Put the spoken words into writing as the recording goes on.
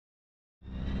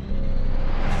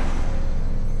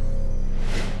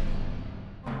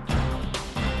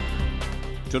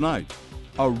Tonight,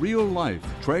 a real-life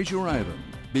treasure island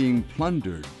being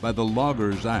plundered by the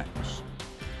loggers' axe.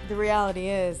 The reality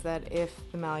is that if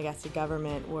the Madagascar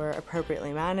government were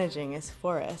appropriately managing its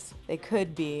forests, they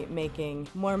could be making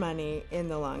more money in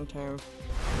the long term.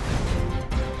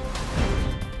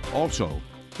 Also,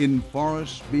 in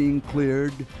forests being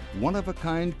cleared,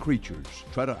 one-of-a-kind creatures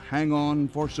try to hang on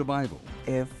for survival.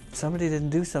 If somebody didn't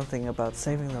do something about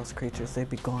saving those creatures, they'd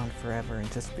be gone forever and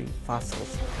just be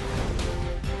fossils.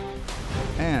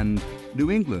 And New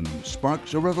England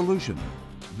sparks a revolution,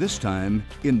 this time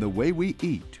in the way we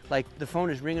eat. Like the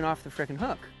phone is ringing off the frickin'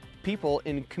 hook. People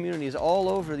in communities all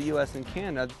over the US and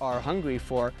Canada are hungry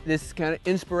for this kind of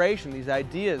inspiration, these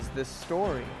ideas, this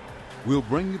story. We'll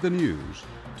bring you the news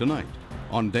tonight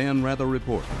on Dan Rather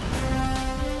Reports.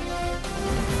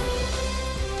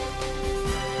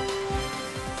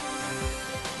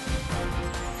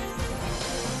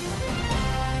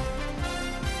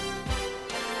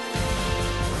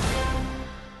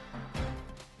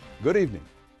 Good evening.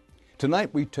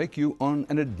 Tonight we take you on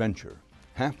an adventure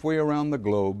halfway around the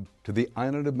globe to the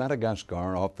island of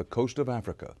Madagascar off the coast of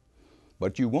Africa.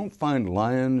 But you won't find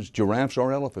lions, giraffes,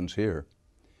 or elephants here.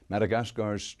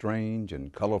 Madagascar's strange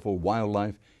and colorful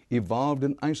wildlife evolved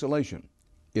in isolation.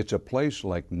 It's a place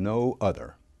like no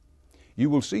other.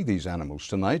 You will see these animals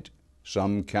tonight,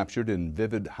 some captured in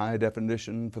vivid high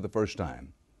definition for the first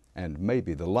time, and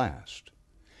maybe the last.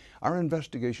 Our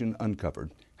investigation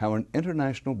uncovered how an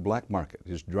international black market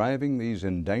is driving these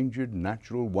endangered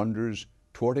natural wonders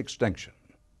toward extinction.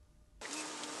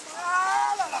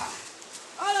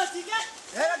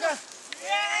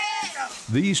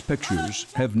 These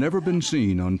pictures have never been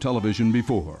seen on television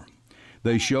before.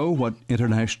 They show what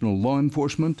international law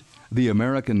enforcement, the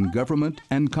American government,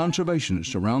 and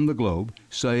conservationists around the globe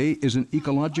say is an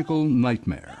ecological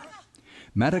nightmare.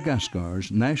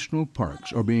 Madagascar's national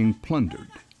parks are being plundered.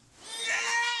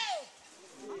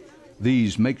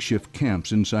 These makeshift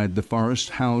camps inside the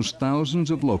forest house thousands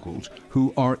of locals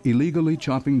who are illegally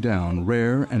chopping down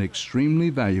rare and extremely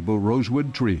valuable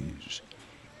rosewood trees.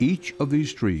 Each of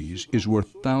these trees is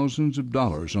worth thousands of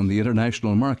dollars on the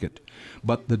international market,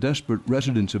 but the desperate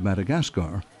residents of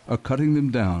Madagascar are cutting them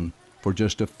down for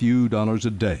just a few dollars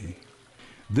a day.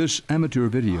 This amateur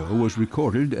video was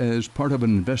recorded as part of an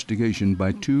investigation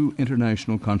by two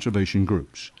international conservation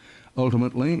groups.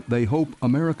 Ultimately, they hope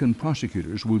American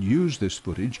prosecutors will use this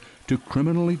footage to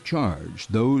criminally charge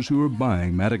those who are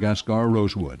buying Madagascar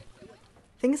rosewood.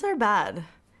 Things are bad.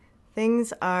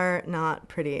 Things are not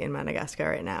pretty in Madagascar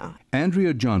right now.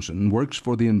 Andrea Johnson works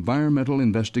for the Environmental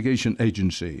Investigation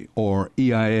Agency, or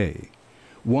EIA,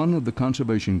 one of the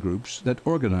conservation groups that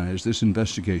organized this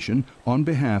investigation on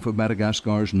behalf of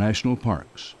Madagascar's national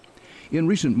parks. In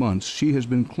recent months, she has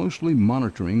been closely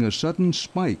monitoring a sudden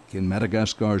spike in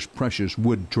Madagascar's precious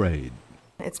wood trade.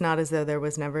 It's not as though there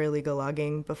was never illegal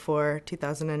logging before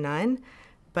 2009,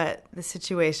 but the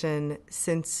situation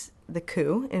since the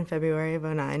coup in February of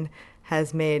 2009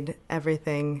 has made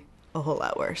everything a whole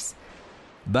lot worse.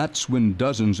 That's when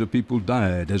dozens of people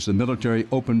died as the military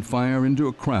opened fire into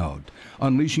a crowd,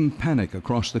 unleashing panic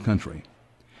across the country.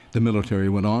 The military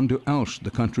went on to oust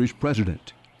the country's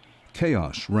president.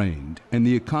 Chaos reigned and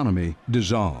the economy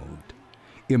dissolved.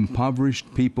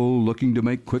 Impoverished people looking to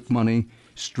make quick money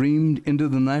streamed into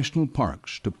the national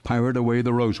parks to pirate away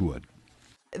the rosewood.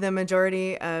 The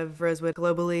majority of rosewood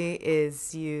globally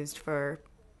is used for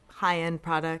high-end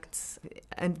products,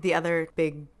 and the other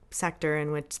big sector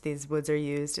in which these woods are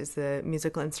used is the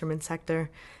musical instrument sector,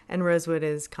 and rosewood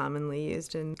is commonly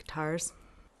used in guitars.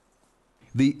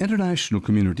 The international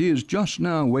community is just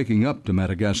now waking up to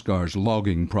Madagascar's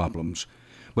logging problems,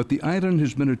 but the island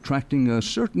has been attracting a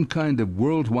certain kind of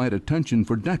worldwide attention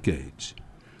for decades.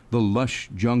 The lush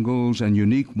jungles and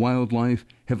unique wildlife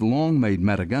have long made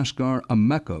Madagascar a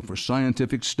mecca for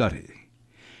scientific study.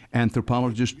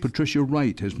 Anthropologist Patricia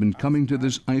Wright has been coming to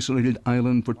this isolated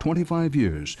island for 25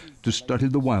 years to study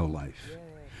the wildlife.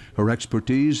 Her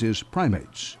expertise is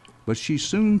primates, but she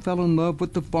soon fell in love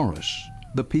with the forests,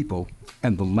 the people,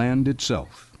 and the land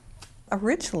itself.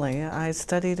 Originally, I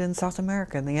studied in South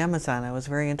America, in the Amazon. I was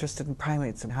very interested in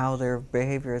primates and how their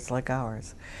behavior is like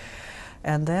ours.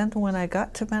 And then when I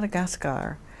got to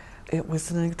Madagascar, it was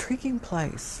an intriguing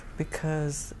place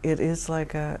because it is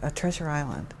like a treasure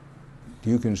island. Do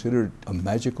you consider it a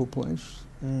magical place?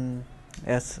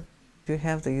 Yes. You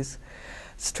have these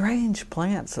strange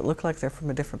plants that look like they're from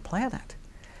a different planet.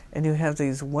 And you have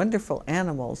these wonderful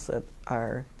animals that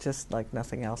are just like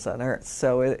nothing else on Earth.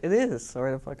 So it is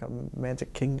sort of like a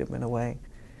magic kingdom in a way.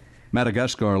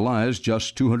 Madagascar lies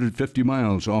just 250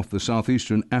 miles off the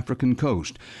southeastern African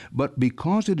coast, but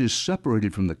because it is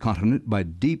separated from the continent by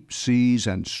deep seas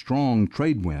and strong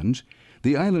trade winds,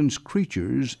 the island's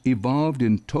creatures evolved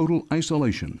in total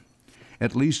isolation.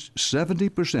 At least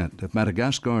 70% of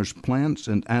Madagascar's plants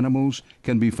and animals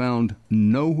can be found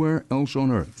nowhere else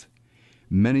on Earth.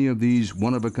 Many of these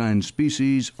one-of-a-kind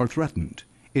species are threatened,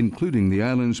 including the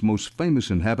island's most famous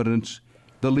inhabitants,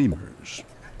 the lemurs.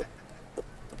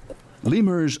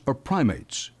 Lemurs are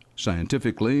primates,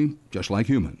 scientifically just like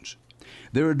humans.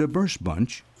 They're a diverse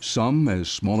bunch, some as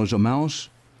small as a mouse,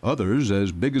 others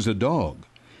as big as a dog.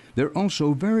 They're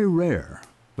also very rare,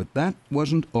 but that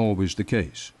wasn't always the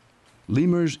case.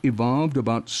 Lemurs evolved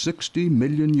about 60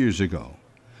 million years ago.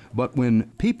 But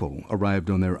when people arrived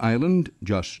on their island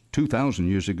just 2,000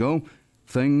 years ago,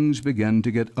 things began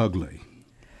to get ugly.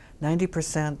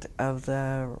 90% of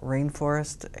the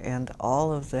rainforest and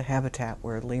all of the habitat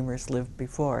where lemurs lived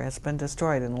before has been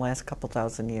destroyed in the last couple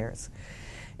thousand years.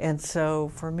 And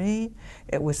so for me,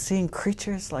 it was seeing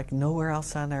creatures like nowhere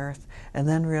else on Earth, and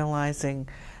then realizing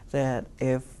that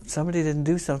if somebody didn't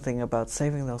do something about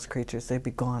saving those creatures, they'd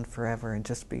be gone forever and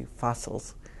just be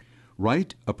fossils.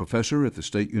 Wright, a professor at the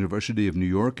State University of New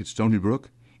York at Stony Brook,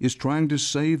 is trying to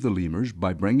save the lemurs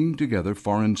by bringing together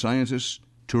foreign scientists,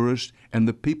 tourists, and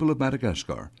the people of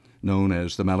Madagascar, known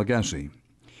as the Malagasy.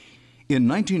 In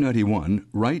 1991,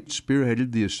 Wright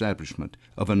spearheaded the establishment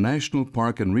of a national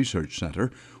park and research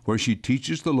center where she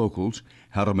teaches the locals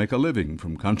how to make a living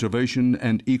from conservation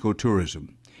and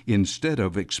ecotourism, instead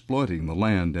of exploiting the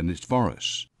land and its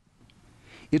forests.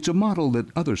 It's a model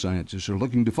that other scientists are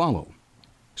looking to follow.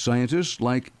 Scientists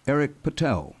like Eric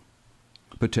Patel.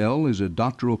 Patel is a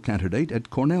doctoral candidate at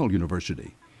Cornell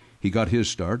University. He got his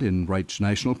start in Wright's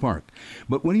National Park,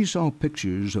 but when he saw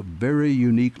pictures of very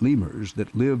unique lemurs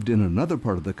that lived in another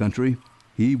part of the country,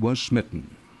 he was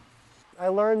smitten. I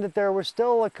learned that there were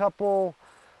still a couple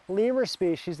lemur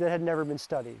species that had never been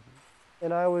studied.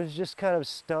 And I was just kind of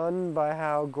stunned by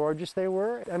how gorgeous they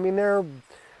were. I mean, they're,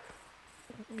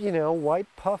 white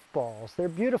puffballs. They're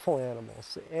beautiful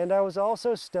animals. And I was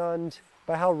also stunned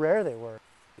by how rare they were.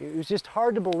 It was just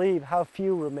hard to believe how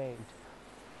few remained.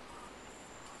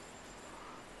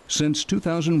 Since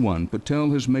 2001, Patel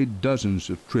has made dozens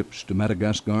of trips to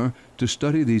Madagascar to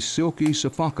study these silky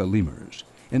sifaka lemurs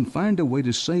and find a way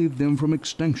to save them from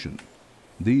extinction.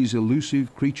 These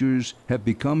elusive creatures have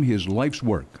become his life's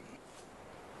work.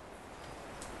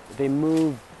 They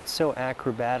move so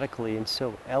acrobatically and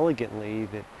so elegantly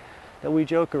that we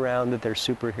joke around that they're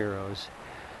superheroes.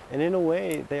 And in a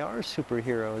way, they are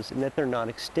superheroes in that they're not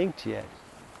extinct yet.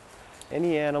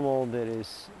 Any animal that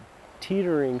is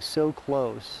teetering so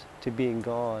close to being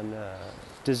gone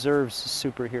deserves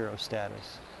superhero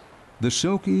status. The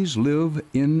Silkies live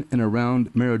in and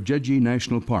around Madagascar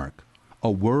National Park,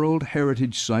 a World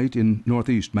Heritage Site in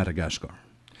northeast Madagascar.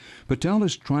 Patel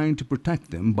is trying to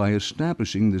protect them by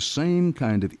establishing the same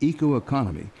kind of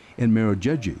eco-economy in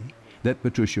Madagascar that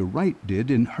Patricia Wright did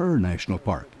in her national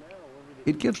park.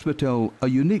 It gives Patel a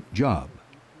unique job,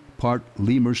 part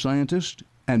lemur scientist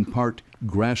and part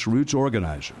grassroots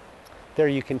organizer. There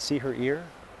you can see her ear.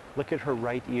 Look at her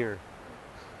right ear.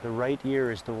 The right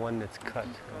ear is the one that's cut.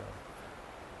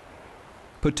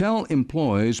 Patel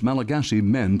employs Malagasy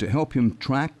men to help him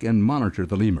track and monitor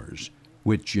the lemurs,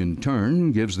 which in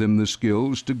turn gives them the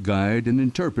skills to guide and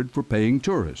interpret for paying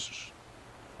tourists.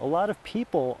 A lot of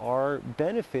people are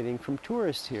benefiting from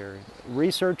tourists here.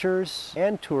 Researchers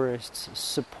and tourists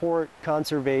support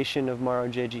conservation of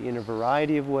Madagascar in a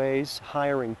variety of ways,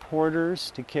 hiring porters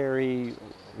to carry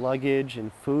luggage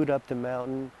and food up the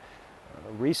mountain,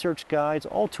 research guides.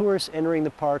 All tourists entering the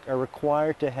park are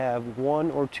required to have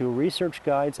 1 or 2 research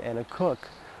guides and a cook.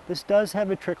 This does have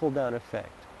a trickle-down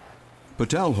effect.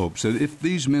 Patel hopes that if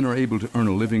these men are able to earn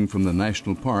a living from the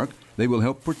national park, they will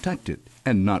help protect it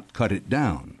and not cut it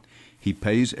down. He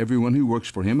pays everyone who works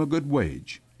for him a good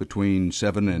wage, between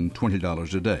 $7 and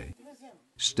 $20 a day.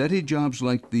 Steady jobs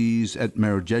like these at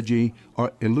Madagascar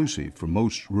are elusive for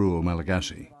most rural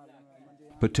Malagasy.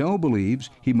 Patel believes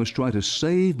he must try to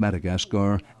save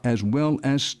Madagascar as well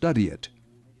as study it,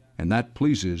 and that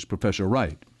pleases Professor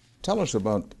Wright. Tell us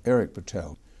about Eric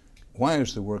Patel. Why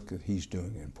is the work that he's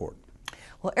doing important?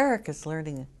 Well, Eric is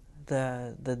learning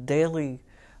the daily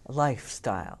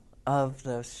lifestyle of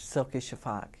the silky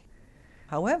shafak.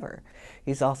 However,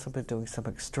 he's also been doing some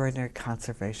extraordinary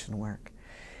conservation work.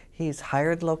 He's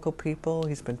hired local people,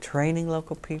 he's been training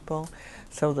local people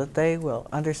so that they will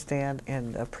understand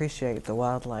and appreciate the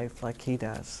wildlife like he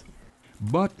does.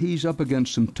 But he's up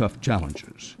against some tough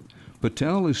challenges.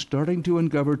 Patel is starting to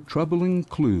uncover troubling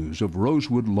clues of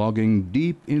rosewood logging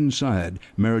deep inside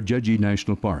Madagascar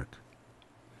National Park.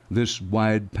 This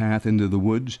wide path into the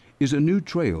woods is a new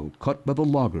trail cut by the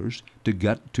loggers to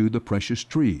get to the precious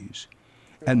trees.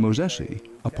 And Mosesi,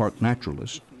 a park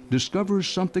naturalist, discovers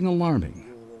something alarming.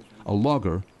 A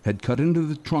logger had cut into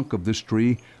the trunk of this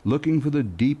tree looking for the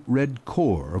deep red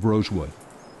core of rosewood.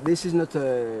 This is not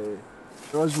a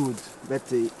rosewood,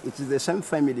 but it is the same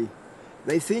family.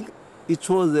 They think it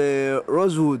was a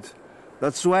rosewood.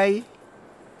 That's why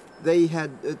they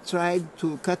had tried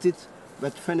to cut it,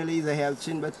 but finally they have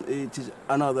seen that it is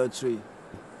another tree.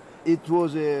 It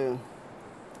was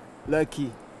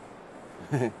lucky.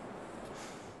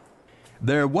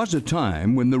 There was a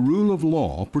time when the rule of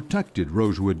law protected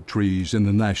rosewood trees in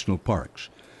the national parks.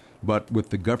 But with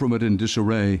the government in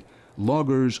disarray,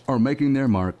 loggers are making their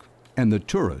mark and the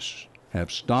tourists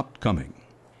have stopped coming.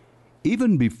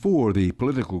 Even before the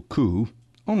political coup,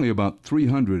 only about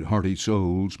 300 hardy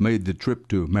souls made the trip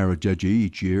to Madagascar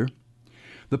each year.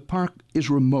 The park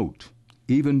is remote,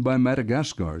 even by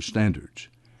Madagascar standards.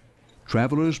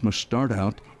 Travelers must start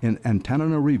out in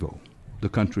Antananarivo, the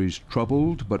country's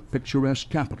troubled but picturesque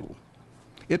capital.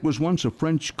 It was once a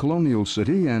French colonial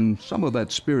city, and some of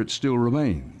that spirit still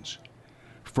remains.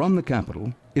 From the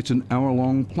capital, it's an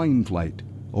hour-long plane flight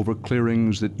over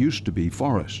clearings that used to be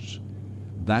forests.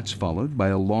 That's followed by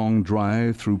a long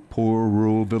drive through poor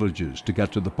rural villages to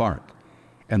get to the park.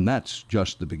 And that's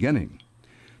just the beginning.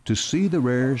 To see the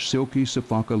rare silky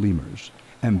sifaka lemurs,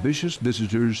 ambitious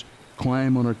visitors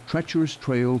climb on a treacherous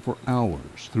trail for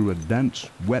hours through a dense,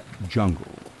 wet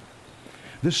jungle.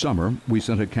 This summer, we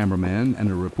sent a cameraman and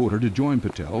a reporter to join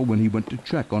Patel when he went to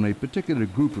check on a particular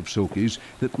group of silkies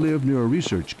that live near a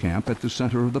research camp at the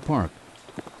center of the park.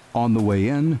 On the way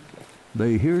in,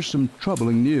 they hear some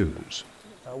troubling news.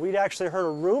 We'd actually heard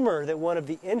a rumor that one of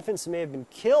the infants may have been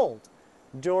killed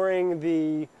during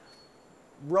the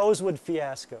rosewood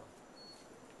fiasco.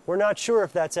 We're not sure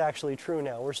if that's actually true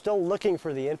now. We're still looking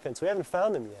for the infants. We haven't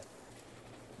found them yet.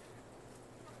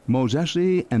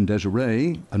 Mosesi and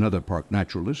Desiree, another park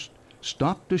naturalist,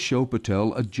 stopped to show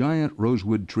Patel a giant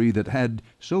rosewood tree that had,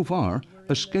 so far,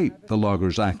 escaped the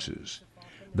loggers' axes.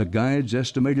 The guides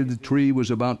estimated the tree was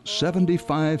about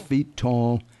 75 feet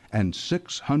tall and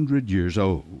 600 years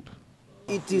old.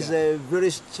 It is a very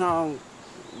strong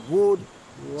wood,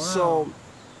 so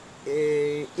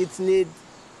it needs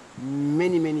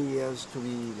many years to be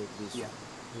like this. Yeah.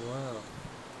 Wow.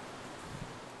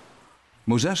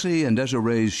 Mosesi and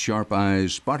Desiree's sharp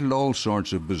eyes spotted all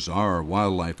sorts of bizarre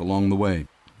wildlife along the way.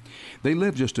 They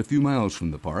live just a few miles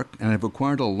from the park and have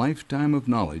acquired a lifetime of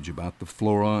knowledge about the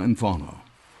flora and fauna.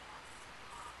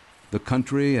 The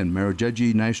country, and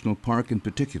Madagascar National Park in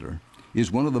particular, is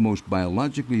one of the most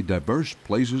biologically diverse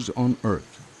places on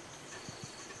Earth.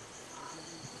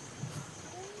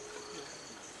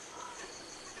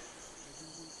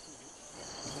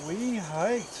 We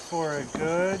hiked for a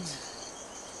good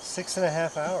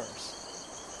 6.5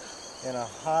 hours in a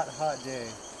hot day.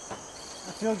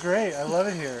 I feel great. I love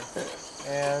it here.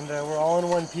 And we're all in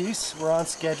one piece. We're on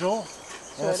schedule,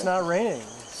 and it's not raining.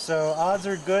 So odds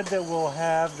are good that we'll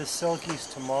have the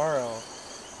silkies tomorrow.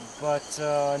 But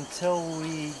until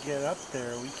we get up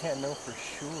there, we can't know for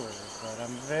sure. But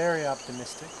I'm very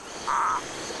optimistic.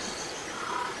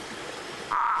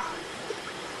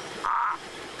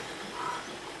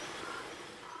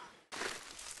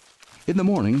 In the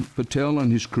morning, Patel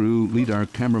and his crew lead our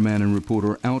cameraman and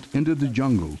reporter out into the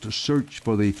jungle to search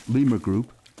for the lemur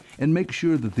group and make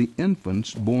sure that the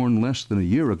infants born less than a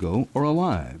year ago are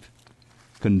alive.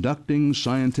 Conducting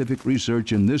scientific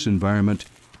research in this environment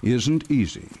isn't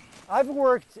easy. I've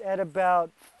worked at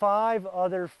about 5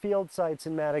 other field sites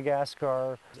in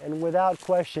Madagascar, and without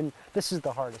question, this is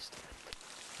the hardest.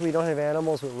 We don't have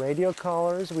animals with radio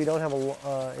collars. We don't have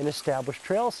an established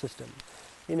trail system.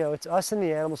 You know, it's us and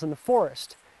the animals in the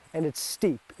forest, and it's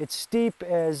steep. It's steep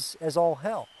as all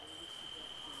hell.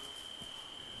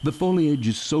 The foliage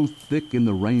is so thick in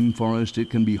the rainforest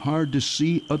it can be hard to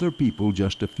see other people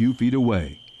just a few feet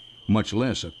away, much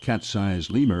less a cat-sized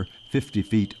lemur 50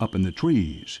 feet up in the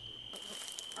trees.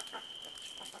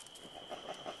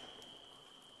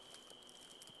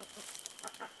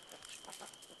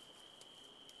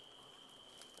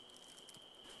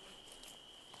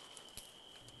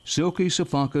 Silky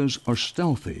sifakas are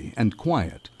stealthy and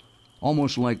quiet,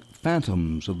 almost like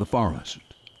phantoms of the forest.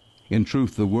 In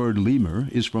truth, the word lemur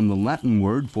is from the Latin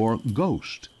word for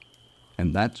ghost,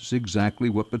 and that's exactly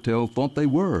what Patel thought they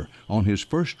were on his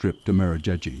first trip to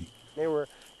Madagascar. They were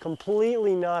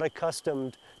completely not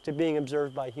accustomed to being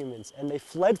observed by humans, and they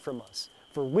fled from us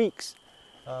for weeks.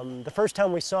 The first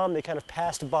time we saw them, they kind of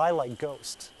passed by like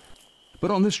ghosts.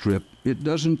 But on this trip, it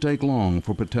doesn't take long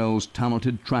for Patel's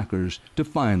talented trackers to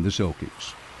find the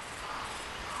silkies.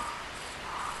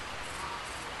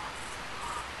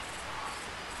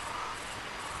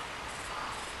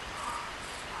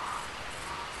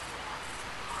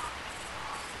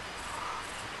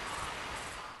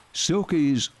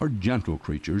 Silkies are gentle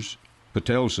creatures.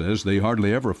 Patel says they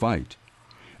hardly ever fight.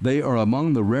 They are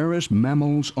among the rarest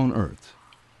mammals on Earth.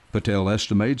 Patel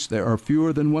estimates there are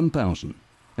fewer than 1,000,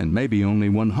 and maybe only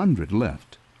 100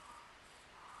 left.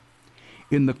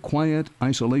 In the quiet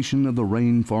isolation of the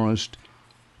rainforest,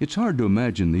 it's hard to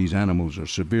imagine these animals are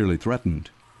severely threatened.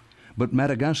 But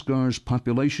Madagascar's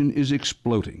population is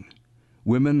exploding.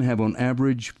 Women have on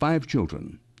average 5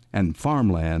 children, and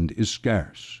farmland is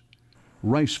scarce.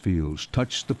 Rice fields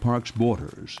touch the park's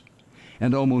borders,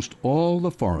 and almost all the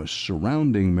forests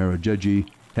surrounding Marojejy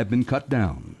have been cut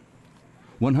down.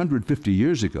 150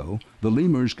 years ago, the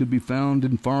lemurs could be found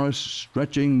in forests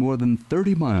stretching more than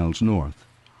 30 miles north.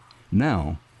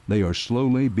 Now, they are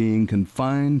slowly being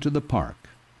confined to the park.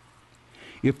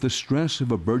 If the stress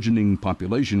of a burgeoning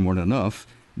population weren't enough,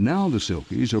 now the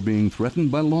silkies are being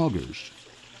threatened by loggers.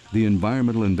 The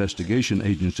Environmental Investigation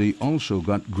Agency also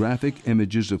got graphic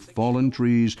images of fallen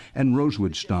trees and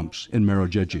rosewood stumps in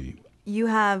Marojejy. You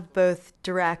have both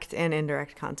direct and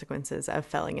indirect consequences of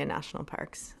felling in national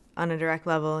parks. On a direct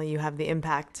level, you have the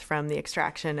impact from the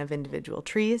extraction of individual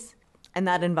trees, and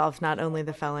that involves not only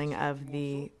the felling of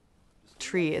the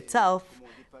tree itself,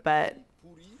 but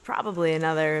probably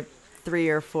another 3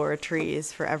 or 4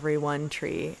 trees for every 1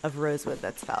 tree of rosewood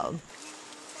that's felled.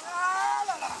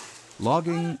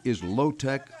 Logging is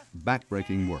low-tech,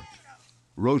 back-breaking work.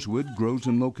 Rosewood grows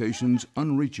in locations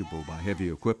unreachable by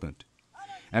heavy equipment.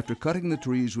 After cutting the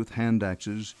trees with hand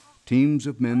axes, teams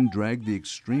of men drag the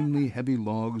extremely heavy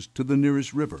logs to the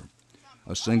nearest river.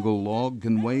 A single log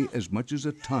can weigh as much as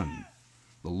a ton.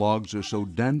 The logs are so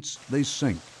dense they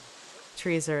sink.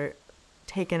 Trees are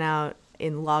taken out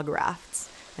in log rafts,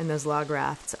 and those log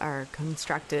rafts are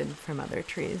constructed from other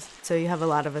trees. So you have a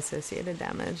lot of associated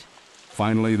damage.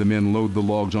 Finally, the men load the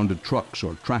logs onto trucks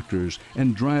or tractors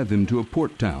and drive them to a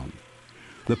port town.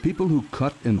 The people who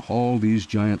cut and haul these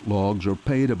giant logs are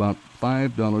paid about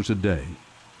 $5 a day,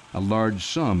 a large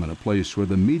sum in a place where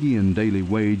the median daily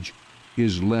wage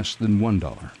is less than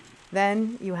 $1.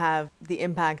 Then you have the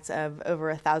impacts of over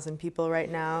 1,000 people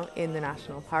right now in the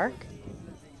national park.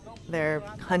 They're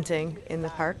hunting in the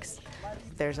parks.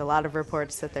 There's a lot of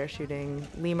reports that they're shooting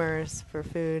lemurs for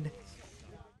food.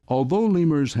 Although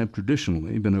lemurs have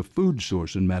traditionally been a food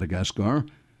source in Madagascar,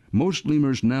 most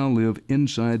lemurs now live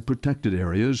inside protected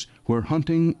areas where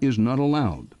hunting is not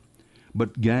allowed.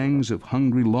 But gangs of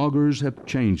hungry loggers have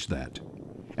changed that,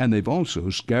 and they've also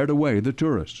scared away the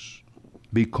tourists.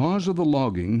 Because of the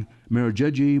logging,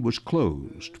 Marojejy was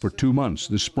closed for 2 months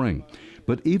this spring.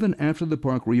 But even after the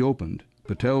park reopened,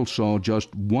 Patel saw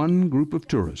just one group of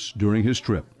tourists during his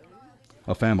trip,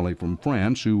 a family from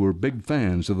France who were big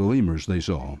fans of the lemurs they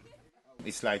saw.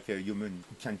 It's like a human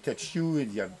can touch you,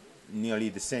 and you have nearly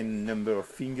the same number of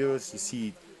fingers.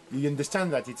 You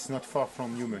understand that it's not far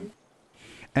from human.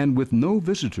 And with no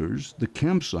visitors, the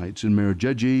campsites in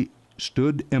Marojejy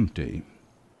stood empty.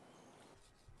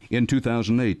 In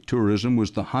 2008, tourism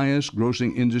was the highest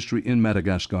grossing industry in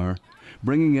Madagascar,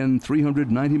 bringing in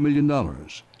 $390 million.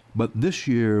 But this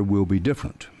year will be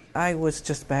different. I was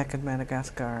just back in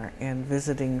Madagascar and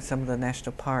visiting some of the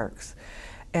national parks,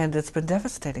 and it's been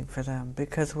devastating for them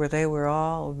because where they were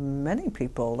all, many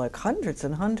people, like hundreds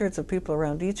and hundreds of people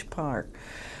around each park,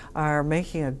 are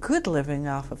making a good living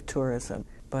off of tourism.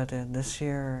 But in this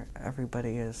year,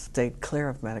 everybody has stayed clear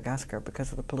of Madagascar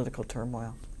because of the political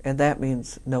turmoil. And that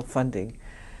means no funding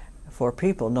for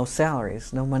people, no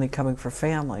salaries, no money coming for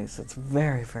families. It's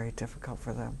very, very difficult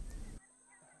for them.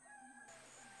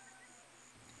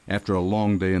 After a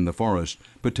long day in the forest,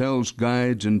 Patel's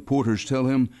guides and porters tell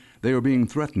him they are being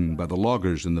threatened by the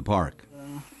loggers in the park.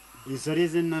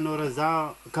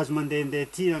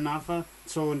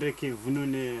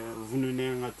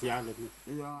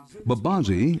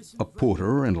 Babazi, a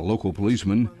porter and a local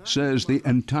policeman, says the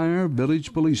entire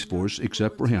village police force,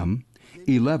 except for him,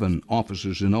 11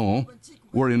 officers in all,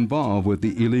 were involved with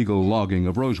the illegal logging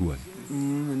of rosewood.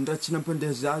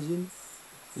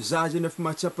 Zaza na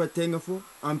mahatsapa-tegna fô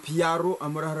ampiaro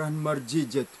amy raharahany maro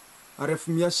jejeto ary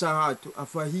efa miasa ato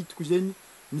afa hitako zegny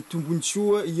ny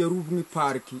tombonsoa iarovagny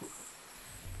parky.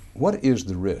 What is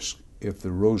the risk if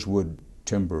the rosewood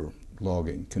timber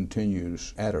logging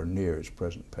continues at or near its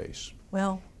present pace?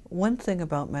 Well, one thing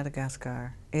about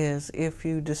Madagascar is if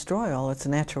you destroy all its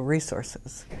natural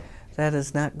resources, That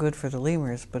is not good for the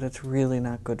lemurs, but it's really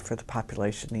not good for the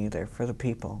population either, for the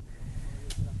people.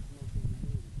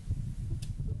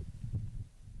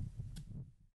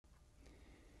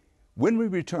 When we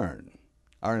return,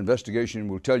 our investigation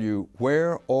will tell you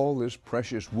where all this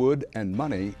precious wood and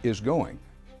money is going.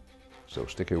 So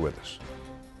stick here with us.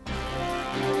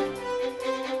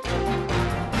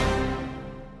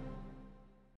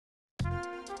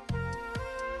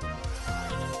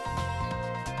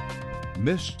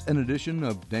 Missed an edition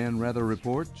of Dan Rather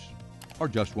Reports? Or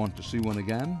just want to see one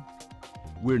again?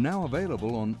 We're now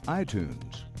available on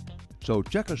iTunes, so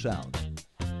check us out.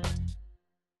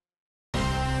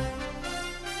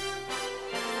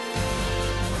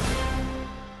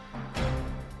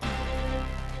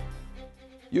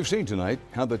 You've seen tonight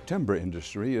how the timber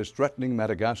industry is threatening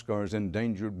Madagascar's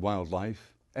endangered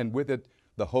wildlife, and with it,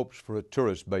 the hopes for a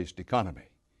tourist-based economy.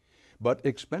 But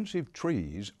expensive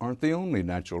trees aren't the only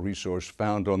natural resource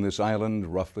found on this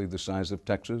island roughly the size of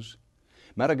Texas.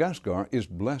 Madagascar is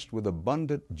blessed with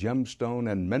abundant gemstone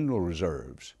and mineral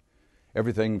reserves,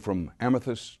 everything from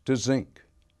amethyst to zinc.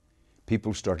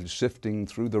 People started sifting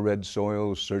through the red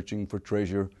soil, searching for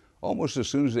treasure, almost as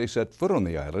soon as they set foot on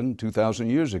the island 2,000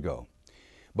 years ago.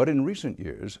 But in recent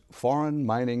years, foreign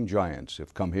mining giants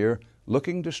have come here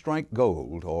looking to strike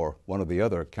gold or one of the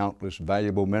other countless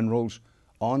valuable minerals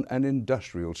on an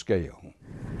industrial scale.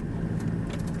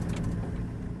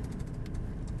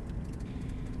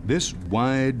 This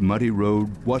wide, muddy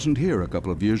road wasn't here a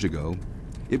couple of years ago.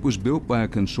 It was built by a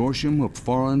consortium of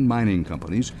foreign mining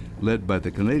companies led by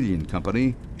the Canadian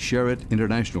company Sherritt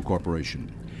International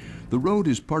Corporation. The road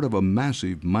is part of a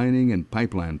massive mining and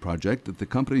pipeline project that the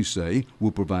companies say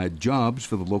will provide jobs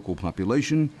for the local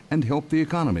population and help the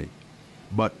economy.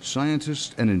 But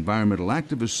scientists and environmental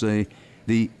activists say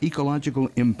the ecological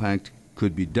impact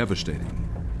could be devastating.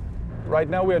 Right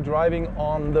now we are driving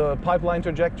on the pipeline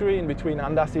trajectory in between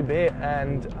Andassi Bay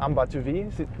and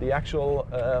Ambatuvi, the actual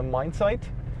mine site.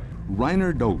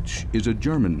 Rainer Dolch is a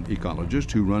German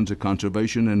ecologist who runs a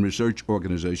conservation and research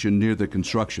organization near the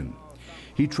construction.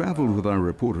 He traveled with our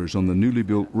reporters on the newly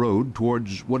built road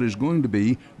towards what is going to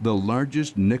be the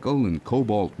largest nickel and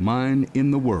cobalt mine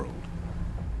in the world.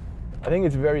 I think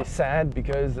it's very sad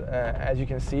because, as you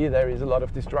can see, there is a lot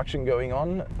of destruction going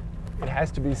on. It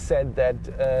has to be said that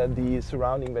the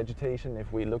surrounding vegetation,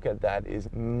 if we look at that,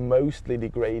 is mostly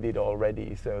degraded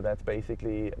already. So that's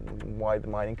basically why the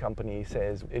mining company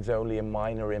says it's only a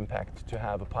minor impact to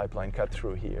have a pipeline cut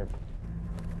through here.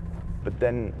 But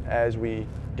then as we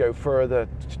go further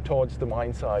towards the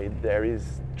mine site, there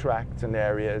is tracts and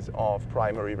areas of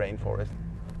primary rainforest.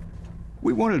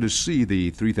 We wanted to see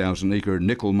the 3,000-acre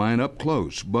nickel mine up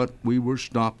close, but we were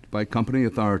stopped by company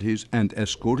authorities and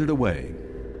escorted away.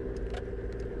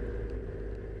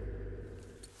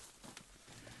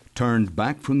 Turned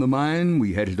back from the mine,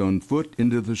 we headed on foot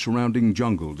into the surrounding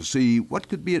jungle to see what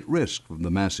could be at risk from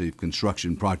the massive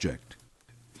construction project.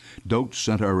 Dolch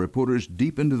sent our reporters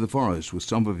deep into the forest with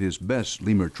some of his best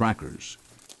lemur trackers.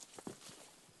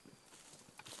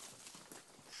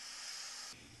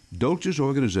 Dolch's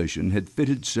organization had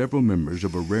fitted several members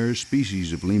of a rare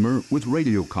species of lemur with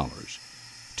radio collars.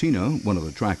 Tina, one of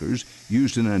the trackers,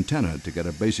 used an antenna to get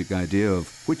a basic idea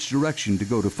of which direction to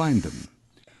go to find them.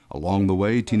 Along the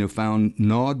way, Tina found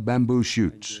gnawed bamboo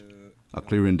shoots, a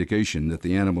clear indication that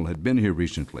the animal had been here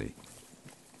recently.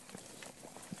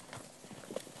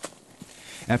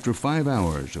 After 5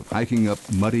 hours of hiking up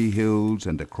muddy hills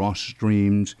and across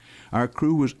streams, our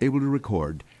crew was able to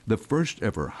record the first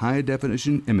ever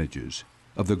high-definition images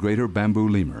of the greater bamboo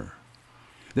lemur.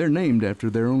 They're named after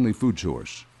their only food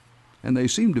source, and they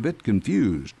seemed a bit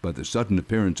confused by the sudden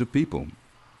appearance of people.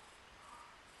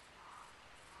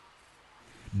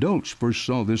 Dolch first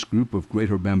saw this group of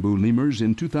greater bamboo lemurs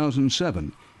in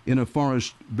 2007 in a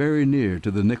forest very near to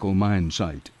the nickel mine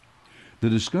site. The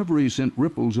discovery sent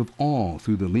ripples of awe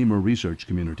through the lemur research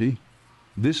community.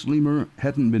 This lemur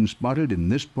hadn't been spotted in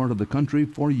this part of the country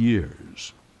for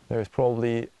years. There's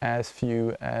probably as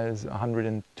few as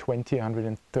 120,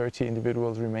 130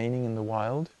 individuals remaining in the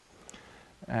wild.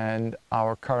 And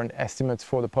our current estimates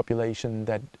for the population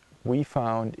that we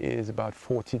found is about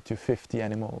 40 to 50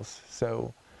 animals.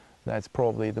 So that's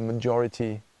probably the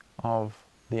majority of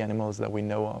the animals that we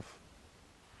know of.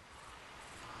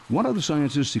 One of the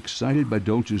scientists excited by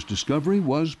Dolch's discovery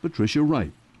was Patricia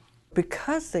Wright.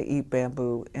 Because they eat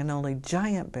bamboo, and only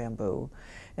giant bamboo,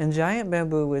 and giant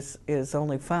bamboo is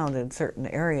only found in certain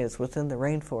areas within the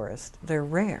rainforest, they're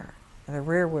rare. They're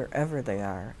rare wherever they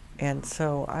are. And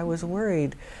so I was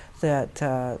worried that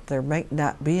there might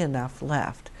not be enough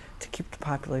left to keep the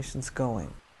populations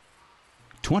going.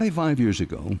 25 years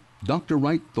ago, Dr.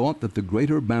 Wright thought that the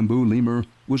greater bamboo lemur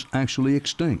was actually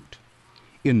extinct.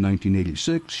 In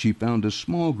 1986, she found a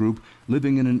small group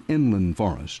living in an inland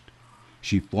forest.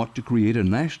 She fought to create a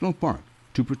national park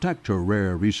to protect her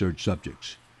rare research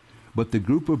subjects. But the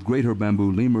group of greater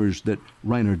bamboo lemurs that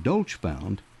Rainer Dolch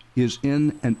found is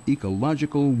in an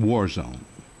ecological war zone.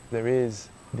 There is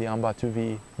the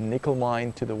Ambatuvi nickel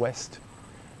mine to the west,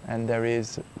 and there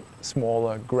is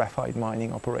smaller graphite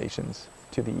mining operations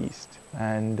to the east.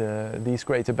 And these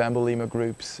greater bamboo lemur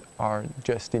groups are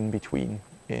just in between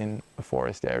in a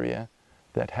forest area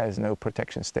that has no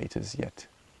protection status yet.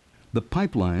 The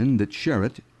pipeline that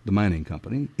Sherritt, the mining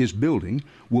company, is building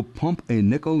will pump a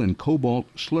nickel and cobalt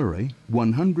slurry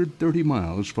 130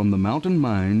 miles from the mountain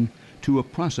mine to a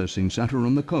processing center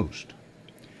on the coast.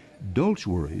 Dolch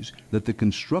worries that the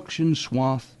construction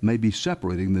swath may be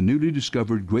separating the newly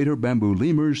discovered greater bamboo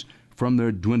lemurs from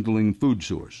their dwindling food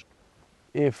source.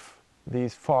 If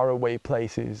these faraway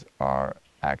places are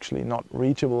actually not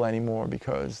reachable anymore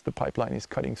because the pipeline is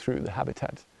cutting through the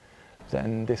habitat,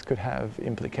 then this could have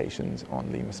implications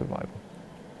on lemur survival.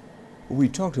 We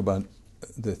talked about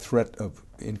the threat of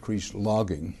increased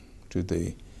logging to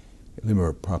the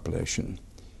lemur population.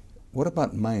 What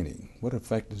about mining? What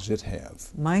effect does it have?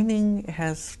 Mining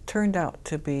has turned out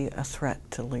to be a threat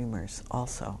to lemurs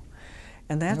also.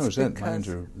 And that's that because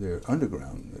mines they're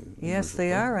underground. Yes,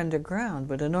 they are underground,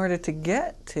 but in order to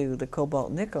get to the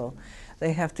cobalt nickel,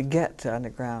 they have to get to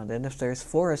underground. And if there's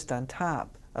forest on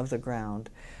top of the ground,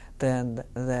 then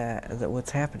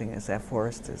what's happening is that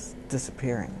forest is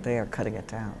disappearing. They are cutting it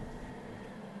down.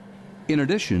 In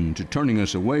addition to turning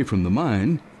us away from the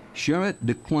mine, Sherritt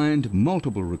declined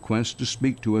multiple requests to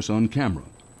speak to us on camera.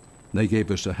 They gave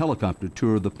us a helicopter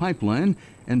tour of the pipeline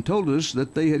and told us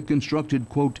that they had constructed,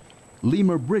 quote,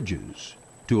 lemur bridges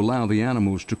to allow the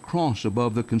animals to cross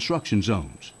above the construction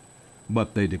zones.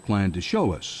 But they declined to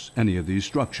show us any of these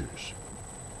structures.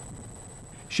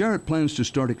 Sherritt plans to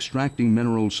start extracting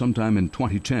minerals sometime in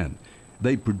 2010.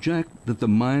 They project that the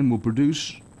mine will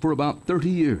produce for about 30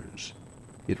 years.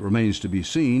 It remains to be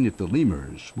seen if the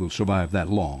lemurs will survive that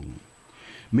long.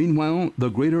 Meanwhile, the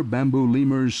greater bamboo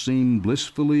lemurs seem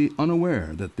blissfully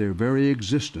unaware that their very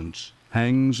existence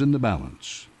hangs in the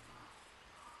balance.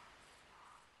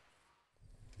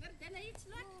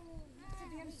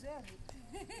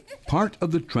 Part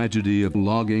of the tragedy of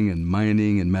logging and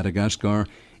mining in Madagascar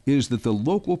is that the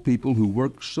local people who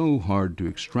work so hard to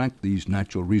extract these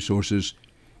natural resources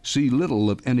see little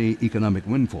of any economic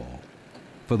windfall.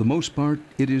 For the most part,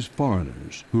 it is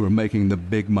foreigners who are making the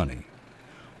big money.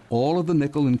 All of the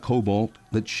nickel and cobalt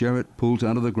that Sherritt pulls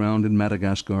out of the ground in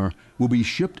Madagascar will be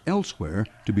shipped elsewhere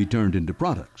to be turned into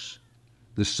products.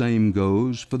 The same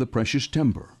goes for the precious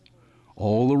timber.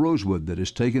 All the rosewood that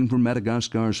is taken from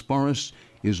Madagascar's forests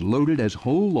is loaded as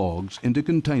whole logs into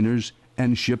containers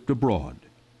and shipped abroad.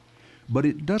 But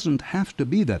it doesn't have to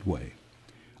be that way.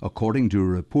 According to a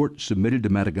report submitted to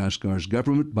Madagascar's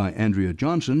government by Andrea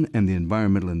Johnson and the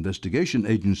Environmental Investigation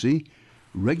Agency,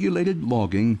 regulated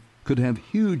logging could have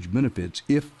huge benefits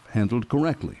if handled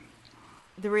correctly.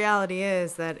 The reality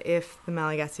is that if the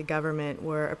Malagasy government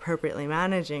were appropriately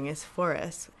managing its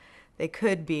forests, they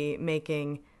could be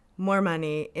making more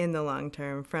money in the long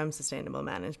term from sustainable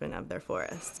management of their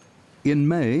forests. In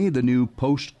May, the new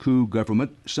post-coup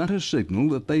government sent a signal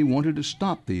that they wanted to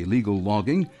stop the illegal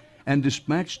logging and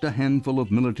dispatched a handful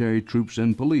of military troops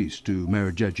and police to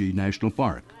Marojejy National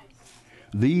Park.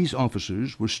 These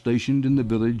officers were stationed in the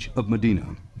village of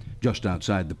Medina, just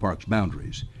outside the park's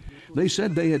boundaries. They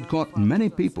said they had caught many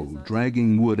people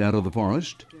dragging wood out of the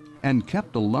forest and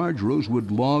kept a large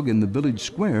rosewood log in the village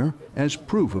square as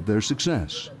proof of their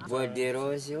success.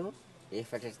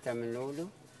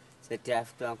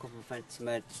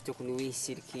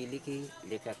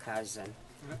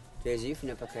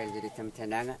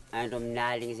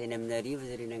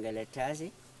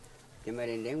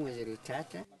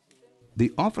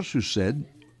 The officers said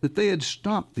that they had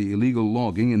stopped the illegal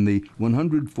logging in the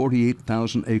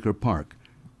 148,000-acre park,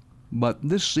 but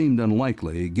this seemed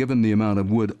unlikely given the amount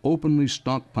of wood openly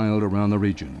stockpiled around the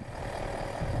region.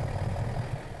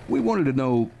 We wanted to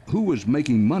know who was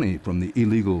making money from the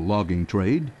illegal logging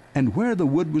trade and where the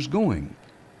wood was going,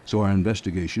 so our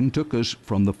investigation took us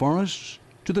from the forests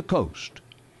to the coast.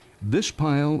 This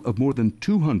pile of more than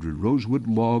 200 rosewood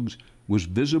logs was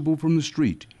visible from the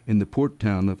street in the port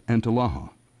town of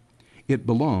Antalaha. It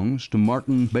belongs to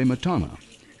Martin Beimatana,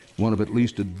 one of at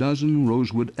least a dozen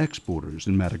rosewood exporters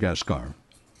in Madagascar.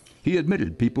 He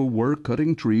admitted people were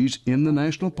cutting trees in the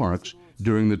national parks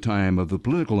during the time of the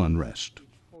political unrest.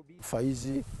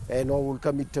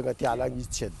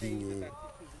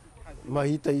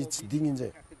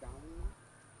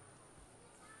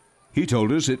 He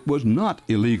told us it was not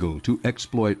illegal to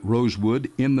exploit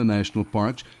rosewood in the national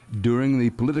parks during the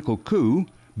political coup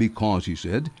because, he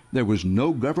said, there was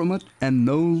no government and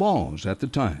no laws at the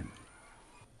time.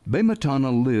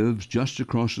 Bematana lives just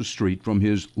across the street from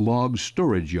his log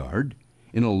storage yard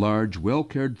in a large,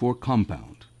 well-cared-for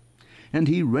compound, and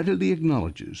he readily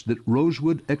acknowledges that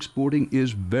rosewood exporting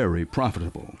is very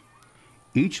profitable.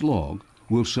 Each log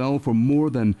will sell for more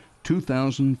than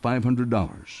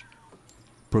 $2,500.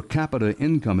 Per capita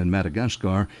income in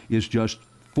Madagascar is just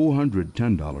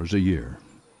 $410 a year.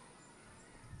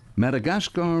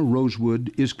 Madagascar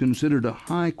rosewood is considered a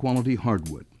high-quality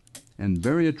hardwood and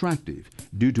very attractive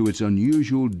due to its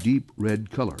unusual deep red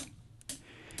color.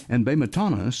 And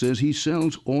Bematana says he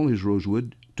sells all his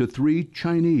rosewood to 3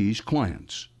 Chinese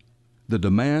clients. The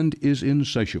demand is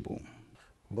insatiable.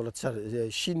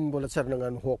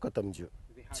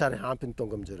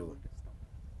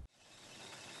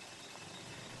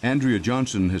 Andrea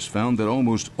Johnson has found that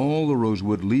almost all the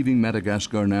rosewood leaving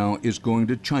Madagascar now is going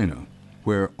to China,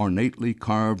 where ornately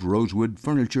carved rosewood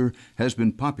furniture has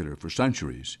been popular for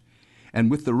centuries. And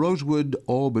with the rosewood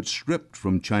all but stripped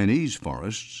from Chinese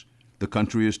forests, the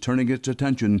country is turning its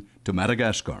attention to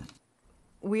Madagascar.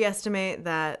 We estimate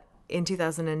that in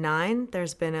 2009,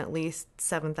 there's been at least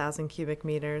 7,000 cubic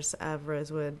meters of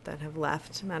rosewood that have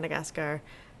left Madagascar.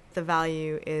 The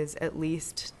value is at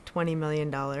least $20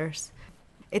 million.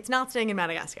 It's not staying in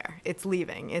Madagascar. It's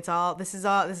leaving. This is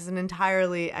an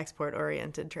entirely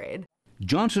export-oriented trade.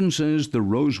 Johnson says the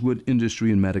rosewood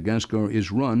industry in Madagascar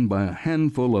is run by a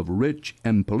handful of rich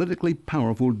and politically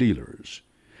powerful dealers.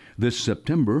 This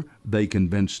September, they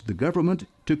convinced the government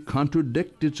to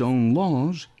contradict its own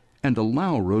laws and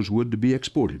allow rosewood to be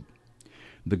exported.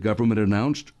 The government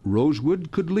announced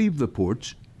rosewood could leave the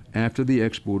ports after the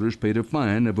exporters paid a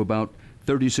fine of about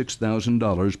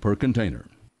 $36,000 per container.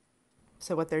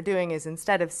 So what they're doing is,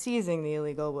 instead of seizing the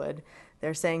illegal wood,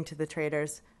 they're saying to the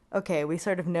traders, okay, we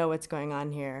sort of know what's going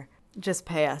on here. Just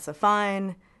pay us a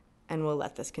fine, and we'll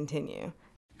let this continue.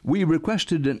 We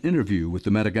requested an interview with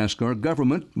the Madagascar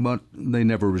government, but they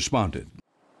never responded.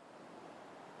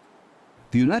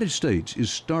 The United States is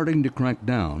starting to crack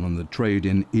down on the trade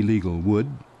in illegal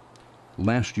wood.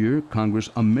 Last year, Congress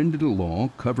amended a law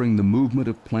covering the movement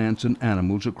of plants and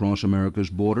animals across America's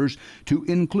borders to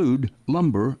include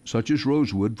lumber such as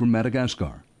rosewood from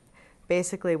Madagascar.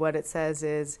 Basically, what it says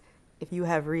is, if you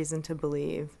have reason to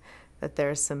believe that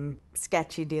there's some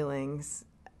sketchy dealings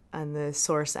on the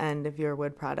source end of your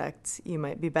wood products, you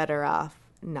might be better off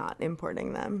not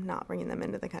importing them, not bringing them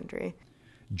into the country.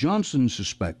 Johnson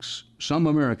suspects some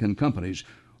American companies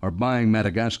are buying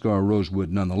Madagascar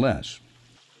rosewood nonetheless.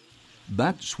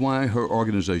 That's why her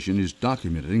organization is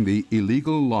documenting the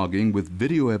illegal logging with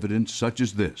video evidence such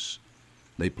as this.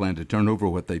 They plan to turn over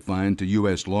what they find to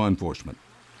U.S. law enforcement.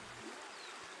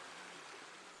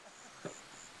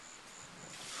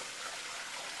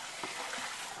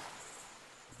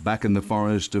 Back in the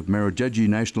forest of Madagascar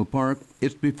National Park,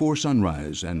 it's before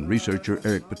sunrise, and researcher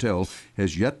Eric Patel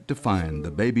has yet to find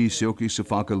the baby silky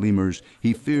sifaka lemurs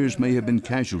he fears may have been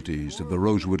casualties of the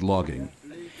rosewood logging.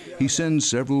 He sends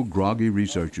several groggy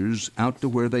researchers out to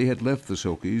where they had left the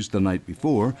silkies the night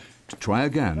before to try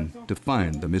again to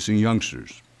find the missing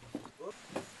youngsters.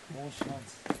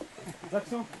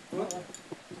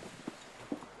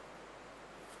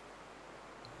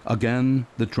 Again,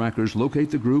 the trackers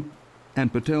locate the group,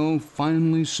 and Patel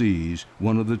finally sees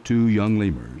one of the 2 young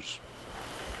lemurs.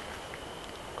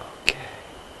 Okay.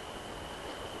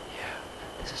 Yeah,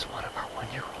 this is one of our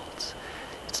 1-year-olds.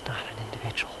 It's not an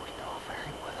individual we know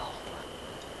very well.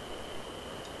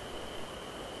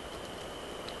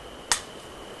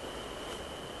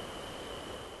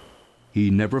 He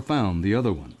never found the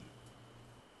other one.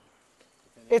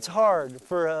 It's hard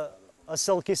for a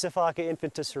silky sifaka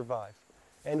infant to survive,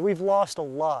 and we've lost a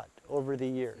lot over the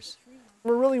years.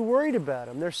 We're really worried about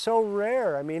them. They're so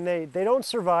rare. I mean, they don't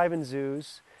survive in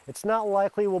zoos. It's not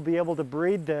likely we'll be able to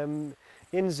breed them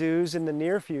in zoos in the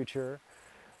near future.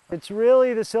 It's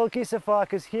really the silky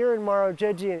sifakas here in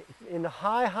Madagascar in the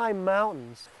high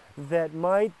mountains that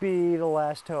might be the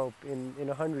last hope in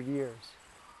 100 years.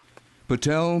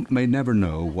 Patel may never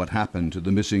know what happened to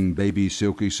the missing baby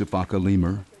silky sifaka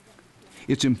lemur.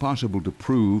 It's impossible to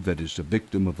prove that it's a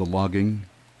victim of the logging.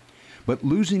 But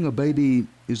losing a baby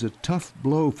is a tough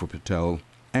blow for Patel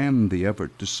and the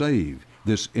effort to save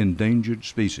this endangered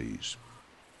species.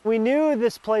 We knew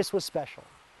this place was special,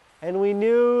 and we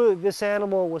knew this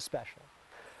animal was special.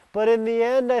 But in the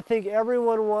end, I think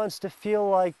everyone wants to feel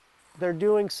like they're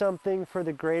doing something for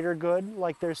the greater good,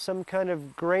 like there's some kind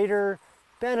of greater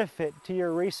benefit to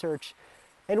your research,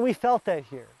 and we felt that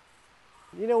here.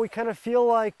 You know, we kind of feel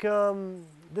like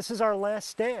this is our last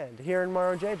stand here in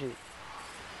Marojejy.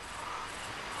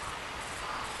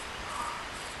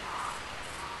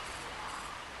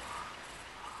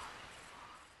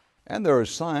 And there are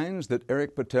signs that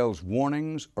Eric Patel's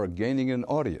warnings are gaining an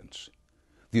audience.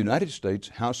 The United States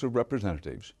House of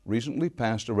Representatives recently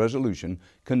passed a resolution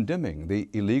condemning the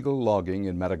illegal logging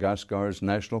in Madagascar's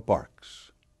national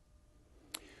parks.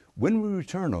 When we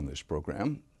return on this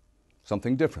program,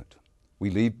 something different. We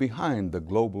leave behind the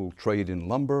global trade in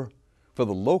lumber for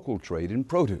the local trade in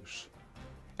produce.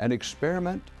 An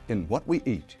experiment in what we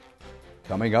eat.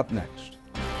 Coming up next.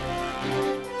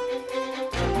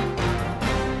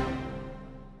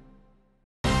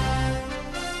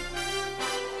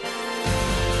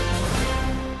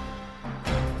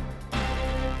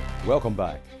 Welcome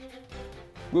back.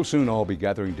 We'll soon all be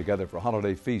gathering together for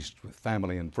holiday feasts with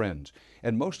family and friends,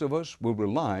 and most of us will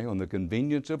rely on the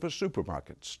convenience of a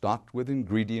supermarket stocked with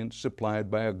ingredients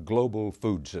supplied by a global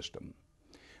food system.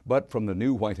 But from the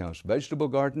new White House vegetable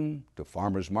garden to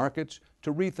farmers markets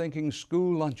to rethinking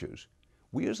school lunches,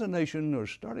 we as a nation are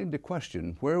starting to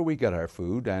question where we get our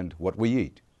food and what we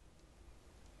eat.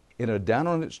 In a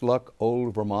down-on-its-luck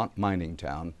old Vermont mining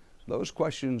town, those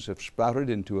questions have sprouted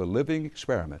into a living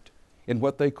experiment in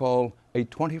what they call a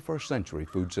 21st century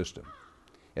food system.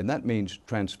 And that means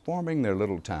transforming their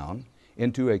little town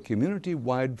into a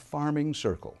community-wide farming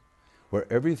circle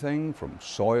where everything from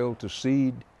soil to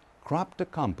seed, crop to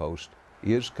compost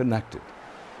is connected.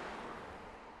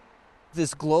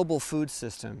 This global food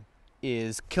system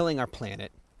is killing our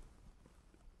planet,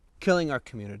 killing our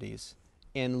communities,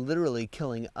 and literally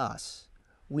killing us.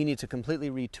 We need to completely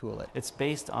retool it. It's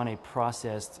based on a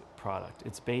processed product.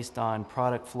 It's based on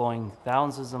product flowing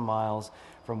thousands of miles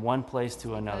from one place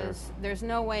to another. Because there's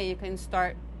no way you can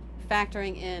start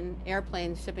factoring in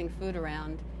airplanes shipping food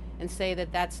around and say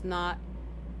that that's not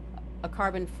a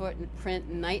carbon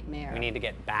footprint nightmare. We need to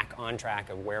get back on track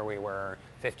of where we were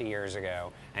 50 years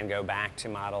ago and go back to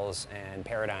models and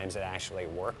paradigms that actually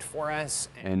worked for us.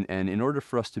 And in order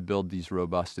for us to build these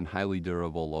robust and highly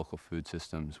durable local food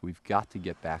systems, we've got to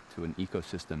get back to an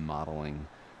ecosystem modeling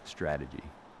strategy.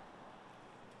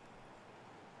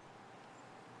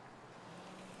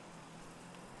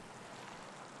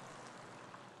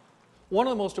 One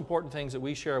of the most important things that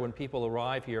we share when people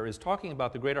arrive here is talking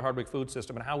about the greater Hardwick food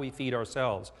system and how we feed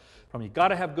ourselves. You've got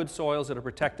to have good soils that are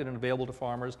protected and available to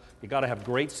farmers. You've got to have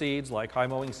great seeds like high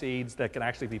mowing seeds that can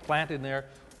actually be planted in there.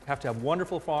 You have to have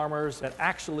wonderful farmers that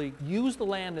actually use the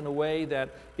land in a way that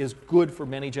is good for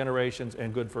many generations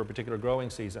and good for a particular growing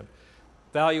season.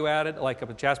 Value added, like up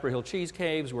at Jasper Hill Cheese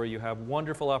Caves, where you have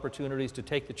wonderful opportunities to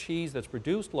take the cheese that's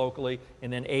produced locally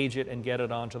and then age it and get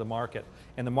it onto the market.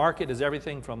 And the market is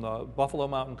everything from the Buffalo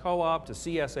Mountain Co-op to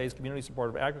CSA's Community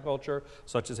Supportive Agriculture,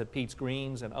 such as at Pete's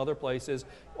Greens and other places.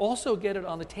 Also get it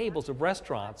on the tables of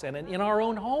restaurants and in our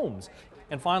own homes.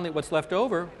 And finally, what's left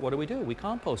over, what do? We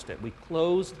compost it. We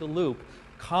close the loop,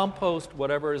 compost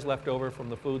whatever is left over from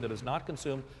the food that is not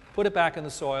consumed, put it back in the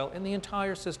soil, and the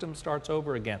entire system starts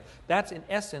over again. That, in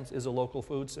essence, is a local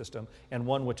food system, and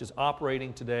one which is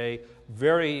operating today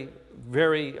very,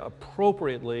 very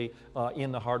appropriately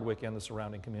in the Hardwick and the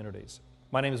surrounding communities.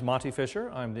 My name is Monty Fisher.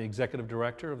 I'm the Executive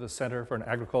Director of the Center for an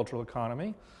Agricultural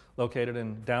Economy, located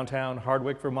in downtown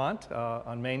Hardwick, Vermont,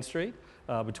 on Main Street,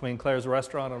 between Claire's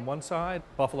Restaurant on one side,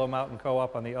 Buffalo Mountain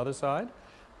Co-op on the other side.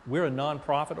 We're a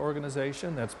nonprofit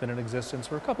organization that's been in existence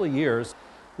for a couple of years.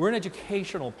 We're an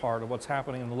educational part of what's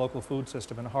happening in the local food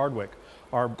system in Hardwick.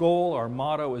 Our goal, our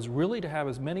motto is really to have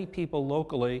as many people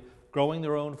locally growing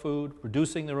their own food,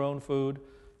 producing their own food,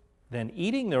 then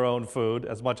eating their own food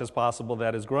as much as possible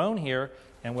that is grown here,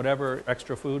 and whatever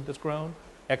extra food that's grown,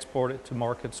 export it to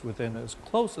markets within as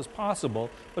close as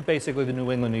possible, but basically the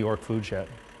New England, New York food shed.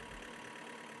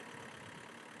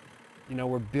 You know,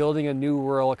 we're building a new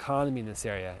rural economy in this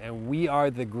area, and we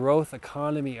are the growth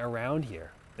economy around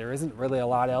here. There isn't really a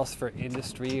lot else for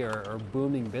industry or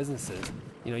booming businesses.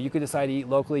 You know, you could decide to eat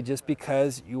locally just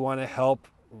because you want to help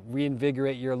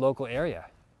reinvigorate your local area.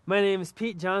 My name is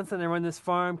Pete Johnson. I run this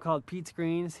farm called Pete's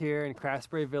Greens here in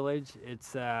Craftsbury Village.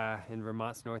 It's in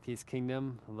Vermont's Northeast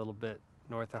Kingdom, a little bit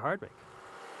north of Hardwick.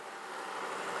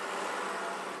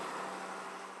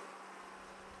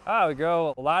 We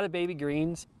grow a lot of baby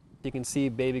greens. You can see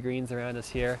baby greens around us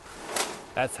here.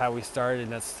 That's how we started,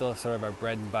 and that's still sort of our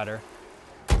bread and butter.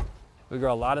 We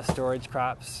grow a lot of storage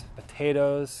crops,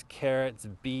 potatoes, carrots,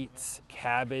 beets,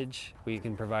 cabbage. We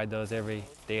can provide those every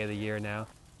day of the year now.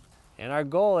 And our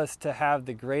goal is to have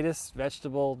the greatest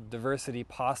vegetable diversity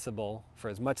possible for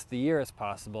as much of the year as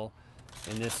possible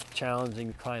in this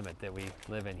challenging climate that we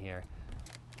live in here.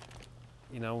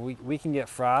 You know, we can get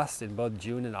frost in both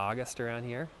June and August around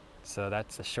here, so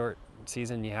that's a short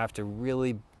season. You have to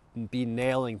really be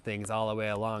nailing things all the way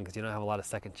along because you don't have a lot of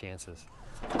second chances.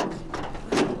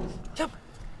 Jump!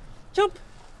 Jump!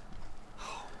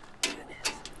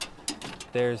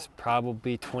 There's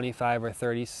probably 25 or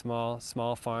 30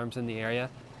 small farms in the area.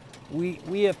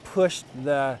 We have pushed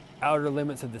the outer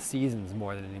limits of the seasons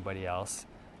more than anybody else,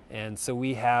 and so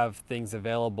we have things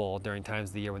available during times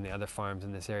of the year when the other farms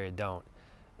in this area don't.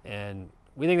 And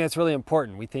we think that's really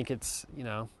important. We think it's, you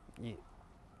know,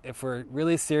 if we're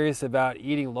really serious about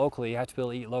eating locally, you have to be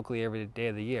able to eat locally every day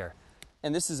of the year.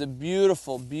 And this is a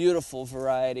beautiful, beautiful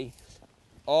variety.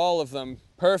 All of them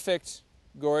perfect,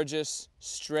 gorgeous,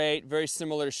 straight, very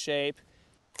similar shape.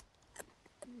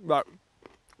 But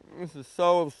this is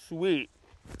so sweet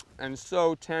and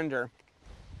so tender.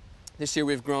 This year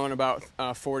we've grown about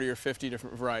 40 or 50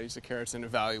 different varieties of carrots and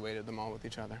evaluated them all with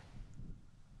each other.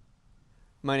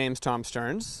 My name's Tom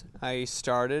Stearns. I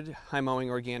started High Mowing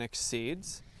Organic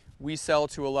Seeds. We sell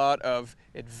to a lot of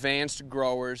advanced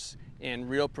growers and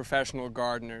real professional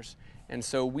gardeners, and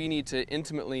so we need to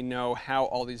intimately know how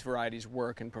all these varieties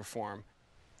work and perform.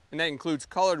 And that includes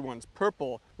colored ones,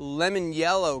 purple, lemon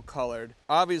yellow colored,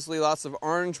 obviously lots of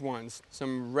orange ones,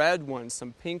 some red ones,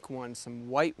 some pink ones, some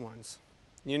white ones,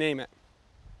 you name it.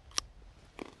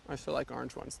 I feel like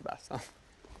orange one's the best, huh?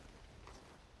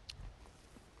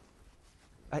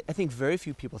 I think very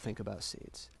few people think about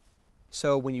seeds.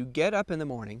 So when you get up in the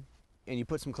morning and you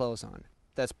put some clothes on,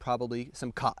 that's probably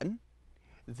some cotton.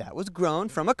 That was grown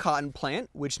from a cotton plant,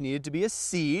 which needed to be a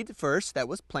seed first that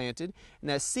was planted, and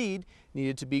that seed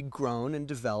needed to be grown and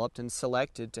developed and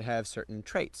selected to have certain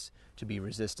traits, to be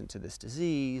resistant to this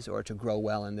disease or to grow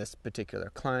well in this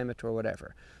particular climate or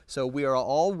whatever. So we are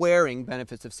all wearing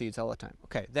benefits of seeds all the time.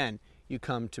 Okay, then you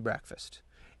come to breakfast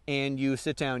and you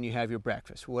sit down, you have your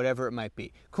breakfast, whatever it might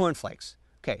be. Corn flakes.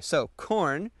 Okay, so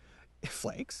corn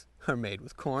flakes are made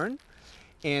with corn.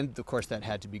 And of course that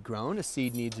had to be grown. A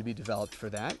seed needs to be developed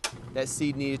for that. That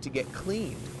seed needed to get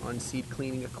cleaned on seed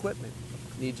cleaning equipment.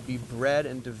 It needed to be bred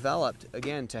and developed,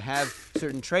 again, to have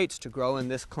certain traits to grow in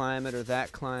this climate or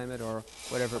that climate or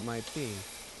whatever it might be.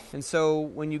 And so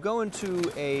when you go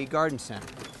into a garden center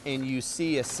and you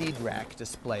see a seed rack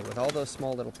display with all those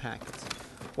small little packets,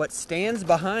 what stands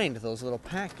behind those little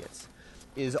packets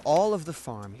is all of the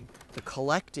farming, the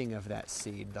collecting of that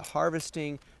seed, the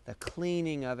harvesting, the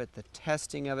cleaning of it, the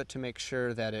testing of it to make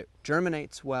sure that it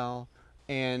germinates well.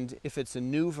 And if it's a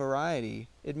new variety,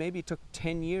 it maybe took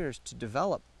 10 years to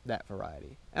develop that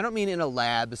variety. I don't mean in a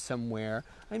lab somewhere,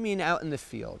 I mean out in the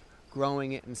field,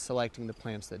 growing it and selecting the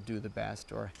plants that do the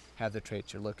best or have the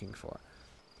traits you're looking for.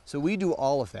 So we do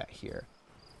all of that here.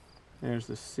 There's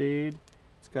the seed.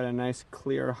 It's got a nice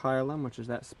clear hilum, which is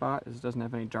that spot. It doesn't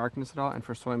have any darkness at all. And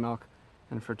for soy milk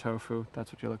and for tofu,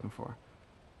 that's what you're looking for.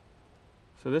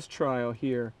 So this trial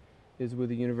here is with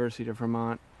the University of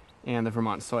Vermont and the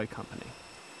Vermont Soy Company.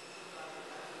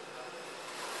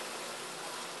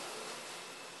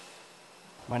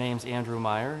 My name's Andrew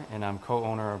Meyer, and I'm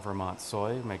co-owner of Vermont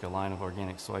Soy. We make a line of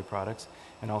organic soy products,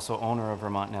 and also owner of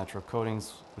Vermont Natural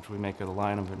Coatings, which we make a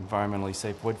line of environmentally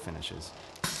safe wood finishes.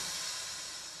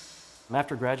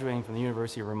 After graduating from the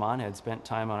University of Vermont, I had spent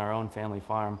time on our own family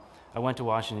farm. I went to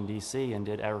Washington, D.C. and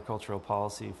did agricultural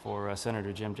policy for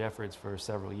Senator Jim Jeffords for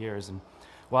several years. And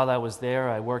while I was there,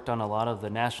 I worked on a lot of the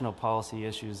national policy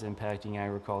issues impacting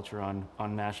agriculture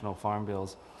on national farm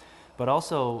bills. But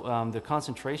also, the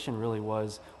concentration really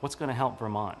was, what's going to help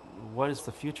Vermont? What is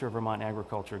the future of Vermont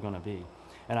agriculture going to be?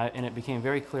 And it became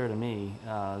very clear to me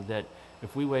that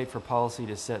if we wait for policy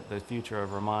to set the future of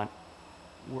Vermont,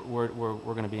 we're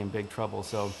going to be in big trouble.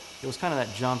 So it was kind of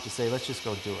that jump to say, let's just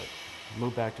go do it.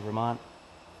 Move back to Vermont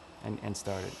and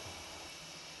start it.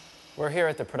 We're here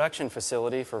at the production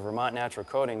facility for Vermont Natural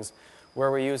Coatings,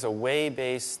 where we use a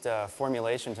whey-based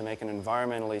formulation to make an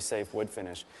environmentally safe wood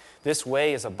finish. This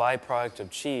whey is a byproduct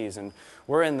of cheese, and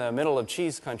we're in the middle of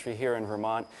cheese country here in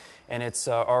Vermont, and it's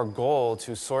our goal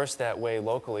to source that whey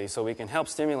locally so we can help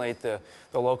stimulate the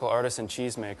local artisan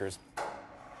cheesemakers.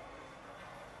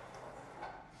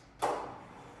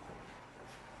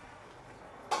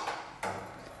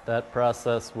 That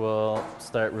process will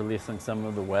start releasing some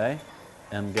of the whey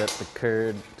and get the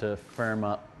curd to firm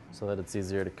up so that it's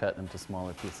easier to cut into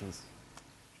smaller pieces.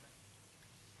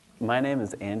 My name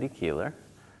is Andy Keeler.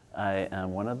 I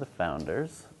am one of the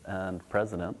founders and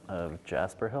president of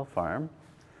Jasper Hill Farm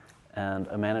and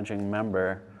a managing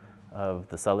member of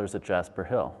the Cellars at Jasper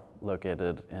Hill,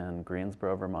 located in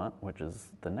Greensboro, Vermont, which is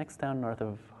the next town north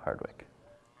of Hardwick.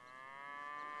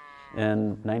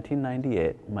 In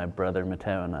 1998, my brother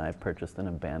Matteo and I purchased an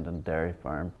abandoned dairy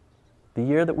farm. The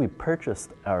year that we purchased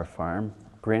our farm,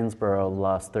 Greensboro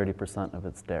lost 30% of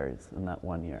its dairies in that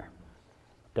 1 year.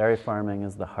 Dairy farming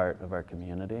is the heart of our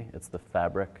community. It's the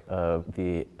fabric of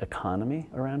the economy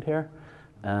around here,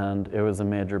 and it was a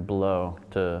major blow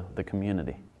to the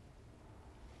community.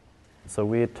 So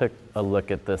we took a look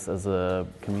at this as a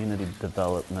community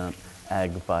development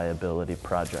ag viability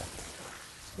project.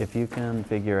 If you can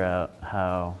figure out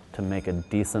how to make a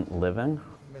decent living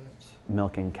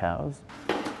milking cows,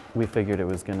 we figured it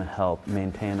was going to help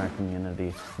maintain our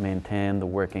community, maintain the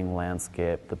working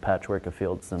landscape, the patchwork of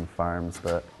fields and farms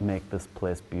that make this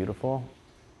place beautiful,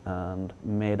 and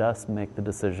made us make the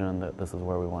decision that this is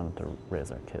where we wanted to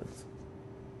raise our kids.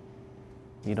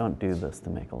 You don't do this to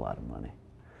make a lot of money.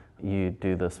 You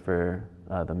do this for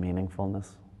the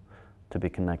meaningfulness, to be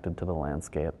connected to the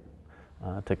landscape,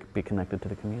 to be connected to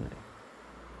the community.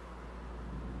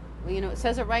 Well, you know, it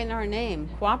says it right in our name,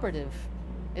 cooperative.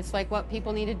 It's like what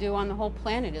people need to do on the whole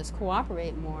planet is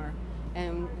cooperate more.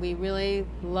 And we really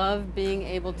love being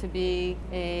able to be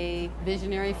a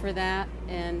visionary for that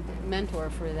and mentor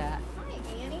for that.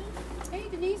 Hi, Annie. Hey,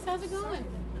 Denise, how's it going?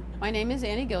 My name is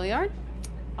Annie Gilliard.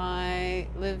 I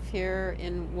live here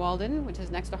in Walden, which is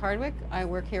next to Hardwick. I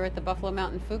work here at the Buffalo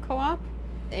Mountain Food Co-op,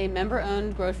 a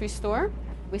member-owned grocery store.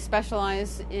 We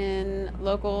specialize in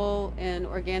local and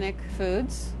organic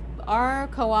foods. Our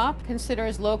co-op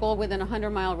considers local within a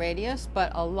 100-mile radius,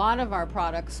 but a lot of our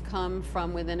products come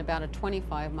from within about a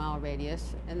 25-mile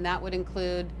radius, and that would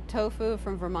include tofu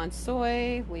from Vermont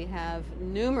soy. We have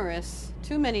numerous,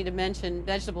 too many to mention,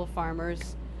 vegetable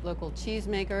farmers, local cheese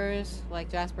makers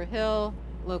like Jasper Hill,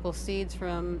 local seeds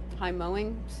from High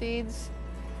Mowing Seeds.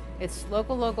 It's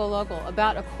local, local, local.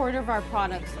 About a quarter of our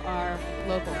products are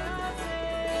local.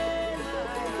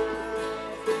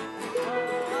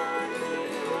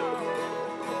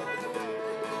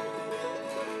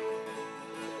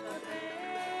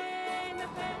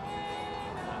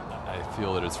 I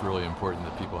feel that it's really important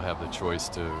that people have the choice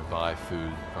to buy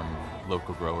food from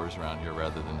local growers around here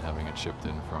rather than having it shipped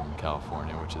in from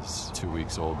California, which is 2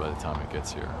 weeks old by the time it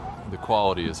gets here. The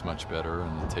quality is much better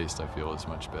and the taste, I feel, is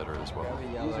much better as well.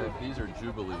 These are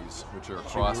Jubilees, which are a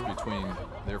cross between,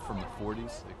 they're from the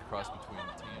 40s, they cross between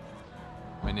tangerine.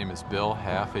 My name is Bill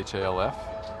Half, H-A-L-F.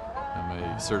 I'm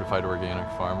a certified organic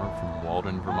farmer from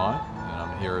Walden, Vermont, and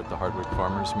I'm here at the Hardwick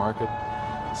Farmers Market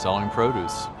selling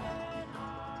produce.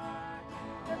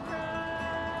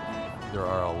 There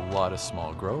are a lot of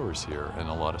small growers here and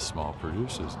a lot of small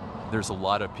producers. There's a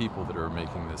lot of people that are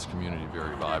making this community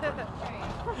very vibrant.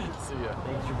 See ya.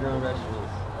 Thanks for growing vegetables.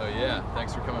 Oh yeah,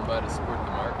 thanks for coming by to support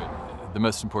the market. The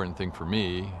most important thing for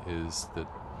me is that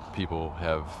people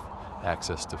have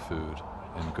access to food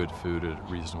and good food at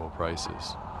reasonable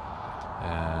prices.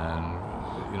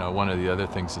 And you know, one of the other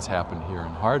things that's happened here in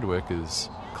Hardwick is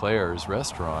Claire's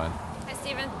restaurant. Hi,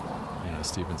 Stephen. You know,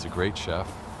 Stephen's a great chef.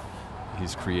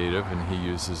 He's creative and he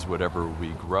uses whatever we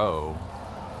grow.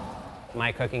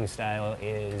 My cooking style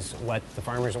is what the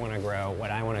farmers want to grow,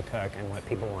 what I want to cook, and what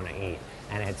people want to eat.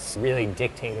 And it's really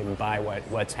dictated by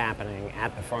what's happening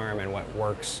at the farm and what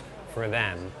works for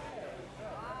them.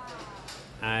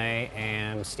 I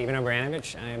am Stephen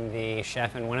Obranovich. I'm the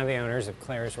chef and one of the owners of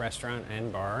Claire's Restaurant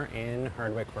and Bar in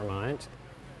Hardwick, Vermont.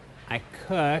 I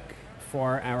cook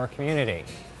for our community.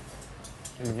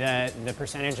 The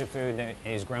percentage of food that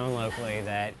is grown locally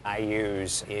that I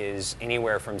use is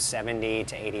anywhere from 70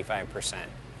 to 85%.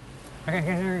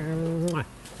 Okay,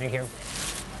 thank you.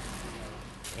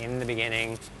 In the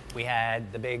beginning, we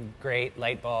had the big, great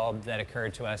light bulb that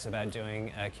occurred to us about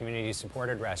doing a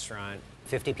community-supported restaurant.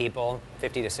 50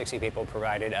 to 60 people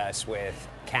provided us with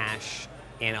cash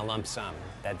in a lump sum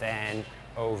that then,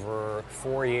 over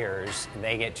 4 years,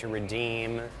 they get to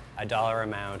redeem a dollar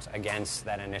amount against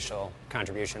that initial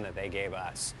contribution that they gave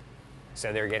us.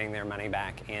 So they're getting their money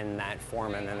back in that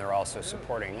form, and then they're also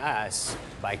supporting us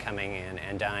by coming in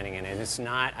and dining in. And it's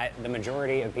not, the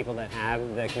majority of people that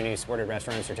have the community-supported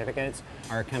restaurant certificates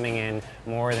are coming in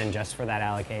more than just for that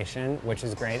allocation, which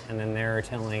is great, and then they're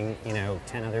telling,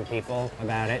 10 other people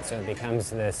about it, so it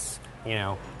becomes this,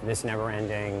 this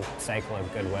never-ending cycle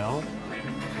of goodwill.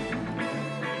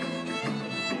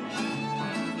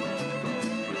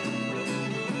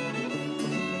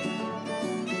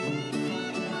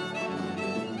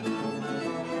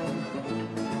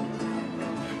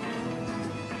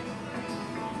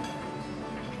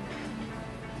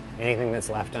 Anything that's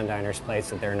left on diners'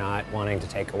 plates that they're not wanting to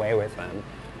take away with them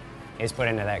is put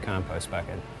into that compost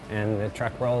bucket. And the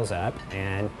truck rolls up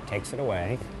and takes it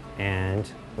away, and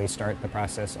we start the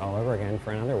process all over again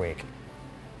for another week.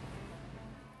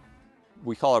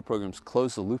 We call our programs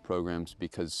close-the-loop programs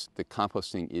because the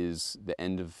composting is the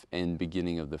end and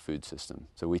beginning of the food system.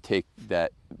 So we take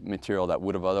that material that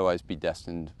would have otherwise been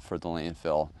destined for the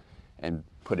landfill and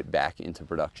put it back into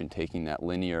production, taking that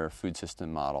linear food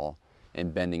system model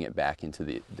and bending it back into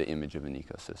the image of an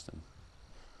ecosystem.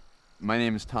 My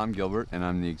name is Tom Gilbert, and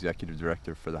I'm the Executive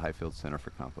Director for the Highfield Center for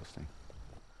Composting.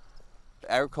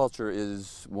 Agriculture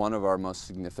is one of our most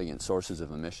significant sources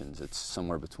of emissions. It's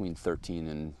somewhere between 13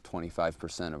 and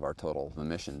 25% of our total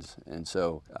emissions. And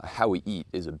so how we eat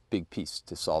is a big piece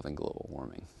to solving global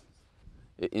warming.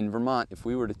 In Vermont, if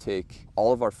we were to take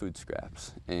all of our food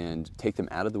scraps and take them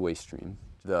out of the waste stream,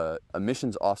 the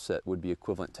emissions offset would be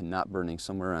equivalent to not burning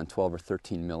somewhere around 12 or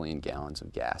 13 million gallons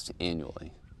of gas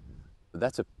annually.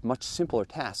 That's a much simpler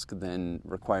task than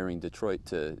requiring Detroit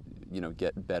to,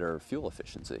 get better fuel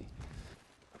efficiency.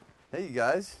 Hey, you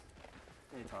guys.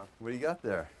 Hey, Tom. What do you got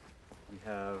there? We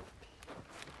have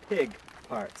pig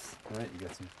parts. All right, you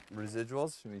got some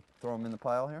residuals. Should we throw them in the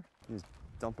pile here? You just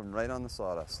dump them right on the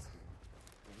sawdust.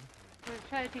 We've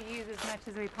tried to use as much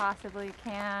as we possibly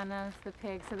can of the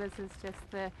pig, so this is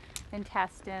just the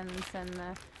intestines and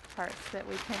the parts that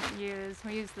we couldn't use.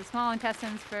 We use the small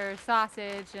intestines for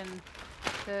sausage, and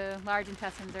the large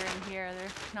intestines are in here. They're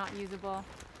not usable.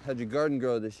 How'd your garden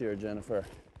grow this year, Jennifer?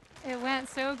 It went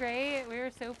so great. We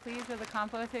were so pleased with the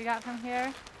compost we got from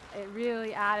here. It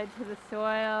really added to the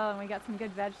soil, and we got some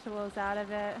good vegetables out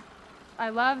of it. I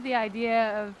love the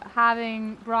idea of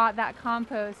having brought that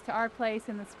compost to our place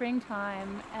in the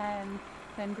springtime and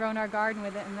then grown our garden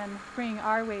with it, and then bringing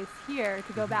our waste here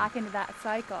to go back into that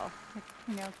cycle,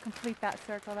 complete that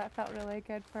circle. That felt really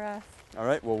good for us. All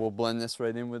right, well, we'll blend this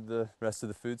right in with the rest of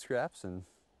the food scraps, and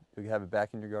you'll have it back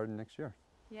in your garden next year.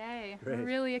 Yay. Great. We're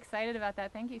really excited about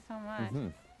that. Thank you so much. Mm-hmm.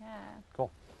 Yeah. Cool.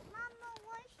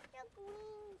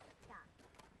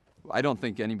 I don't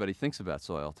think anybody thinks about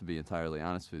soil, to be entirely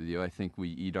honest with you. I think we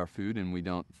eat our food, and we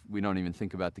don't even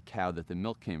think about the cow that the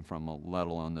milk came from, let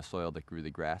alone the soil that grew the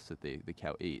grass that the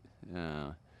cow ate.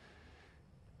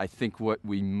 I think what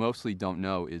we mostly don't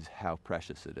know is how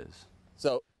precious it is.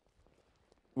 So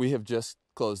we have just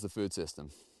closed the food system.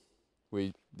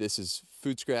 This is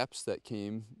food scraps that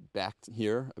came back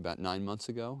here about 9 months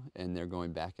ago, and they're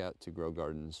going back out to grow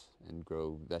gardens and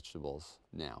grow vegetables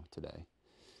now, today.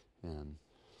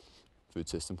 Food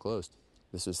system closed.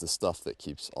 This is the stuff that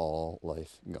keeps all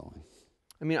life going.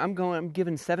 I mean, I'm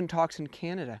giving 7 talks in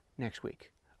Canada next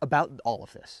week about all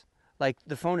of this. Like,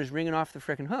 the phone is ringing off the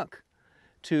frickin' hook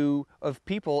of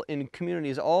people in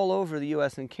communities all over the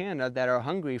U.S. and Canada that are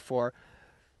hungry for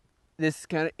this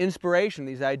kind of inspiration,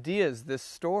 these ideas, this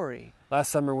story. Last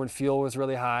summer when fuel was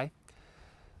really high,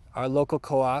 our local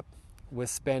co-op was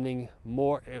spending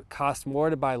more. It cost more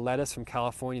to buy lettuce from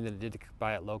California than it did to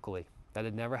buy it locally. That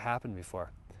had never happened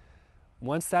before.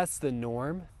 Once that's the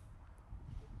norm,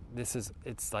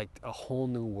 it's like a whole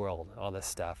new world, all this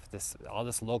stuff. All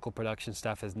this local production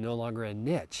stuff is no longer a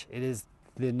niche. It is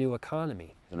the new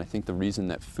economy. And I think the reason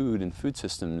that food and food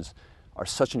systems are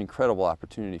such an incredible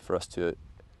opportunity for us to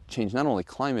change not only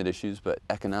climate issues, but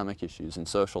economic issues and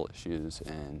social issues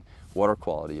and water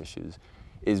quality issues,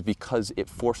 is because it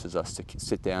forces us to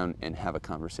sit down and have a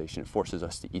conversation. It forces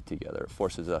us to eat together. It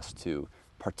forces us to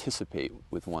participate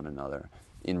with one another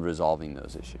in resolving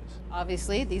those issues.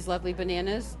 Obviously, these lovely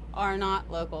bananas are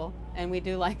not local, and we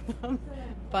do like them,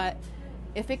 but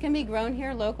if it can be grown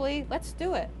here locally, let's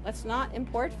do it. Let's not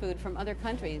import food from other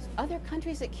countries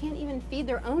that can't even feed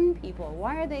their own people.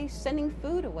 Why are they sending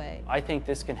food away? I think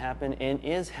this can happen and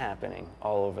is happening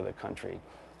all over the country.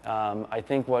 I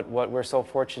think what we're so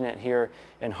fortunate here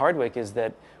in Hardwick is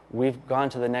that we've gone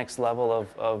to the next level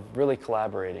of really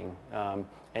collaborating,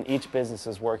 and each business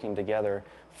is working together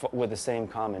with the same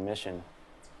common mission.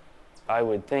 I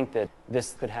would think that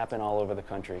this could happen all over the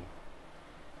country.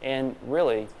 And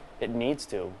really, it needs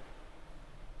to.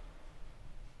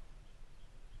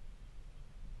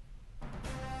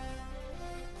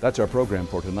 That's our program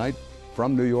for tonight.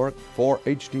 From New York, for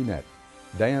HDNet,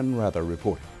 Dan Rather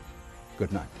reporting.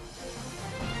 Good night.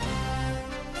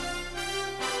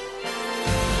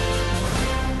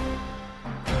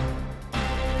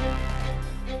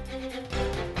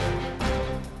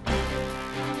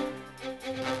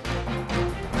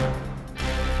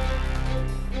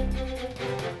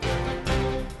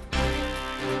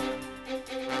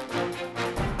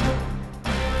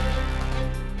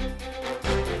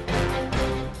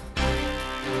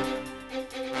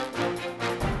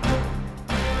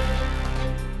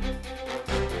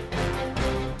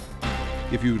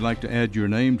 If you would like to add your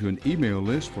name to an email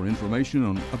list for information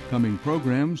on upcoming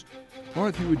programs, or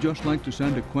if you would just like to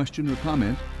send a question or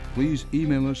comment, please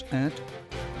email us at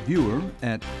viewer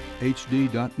at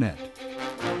hd.net.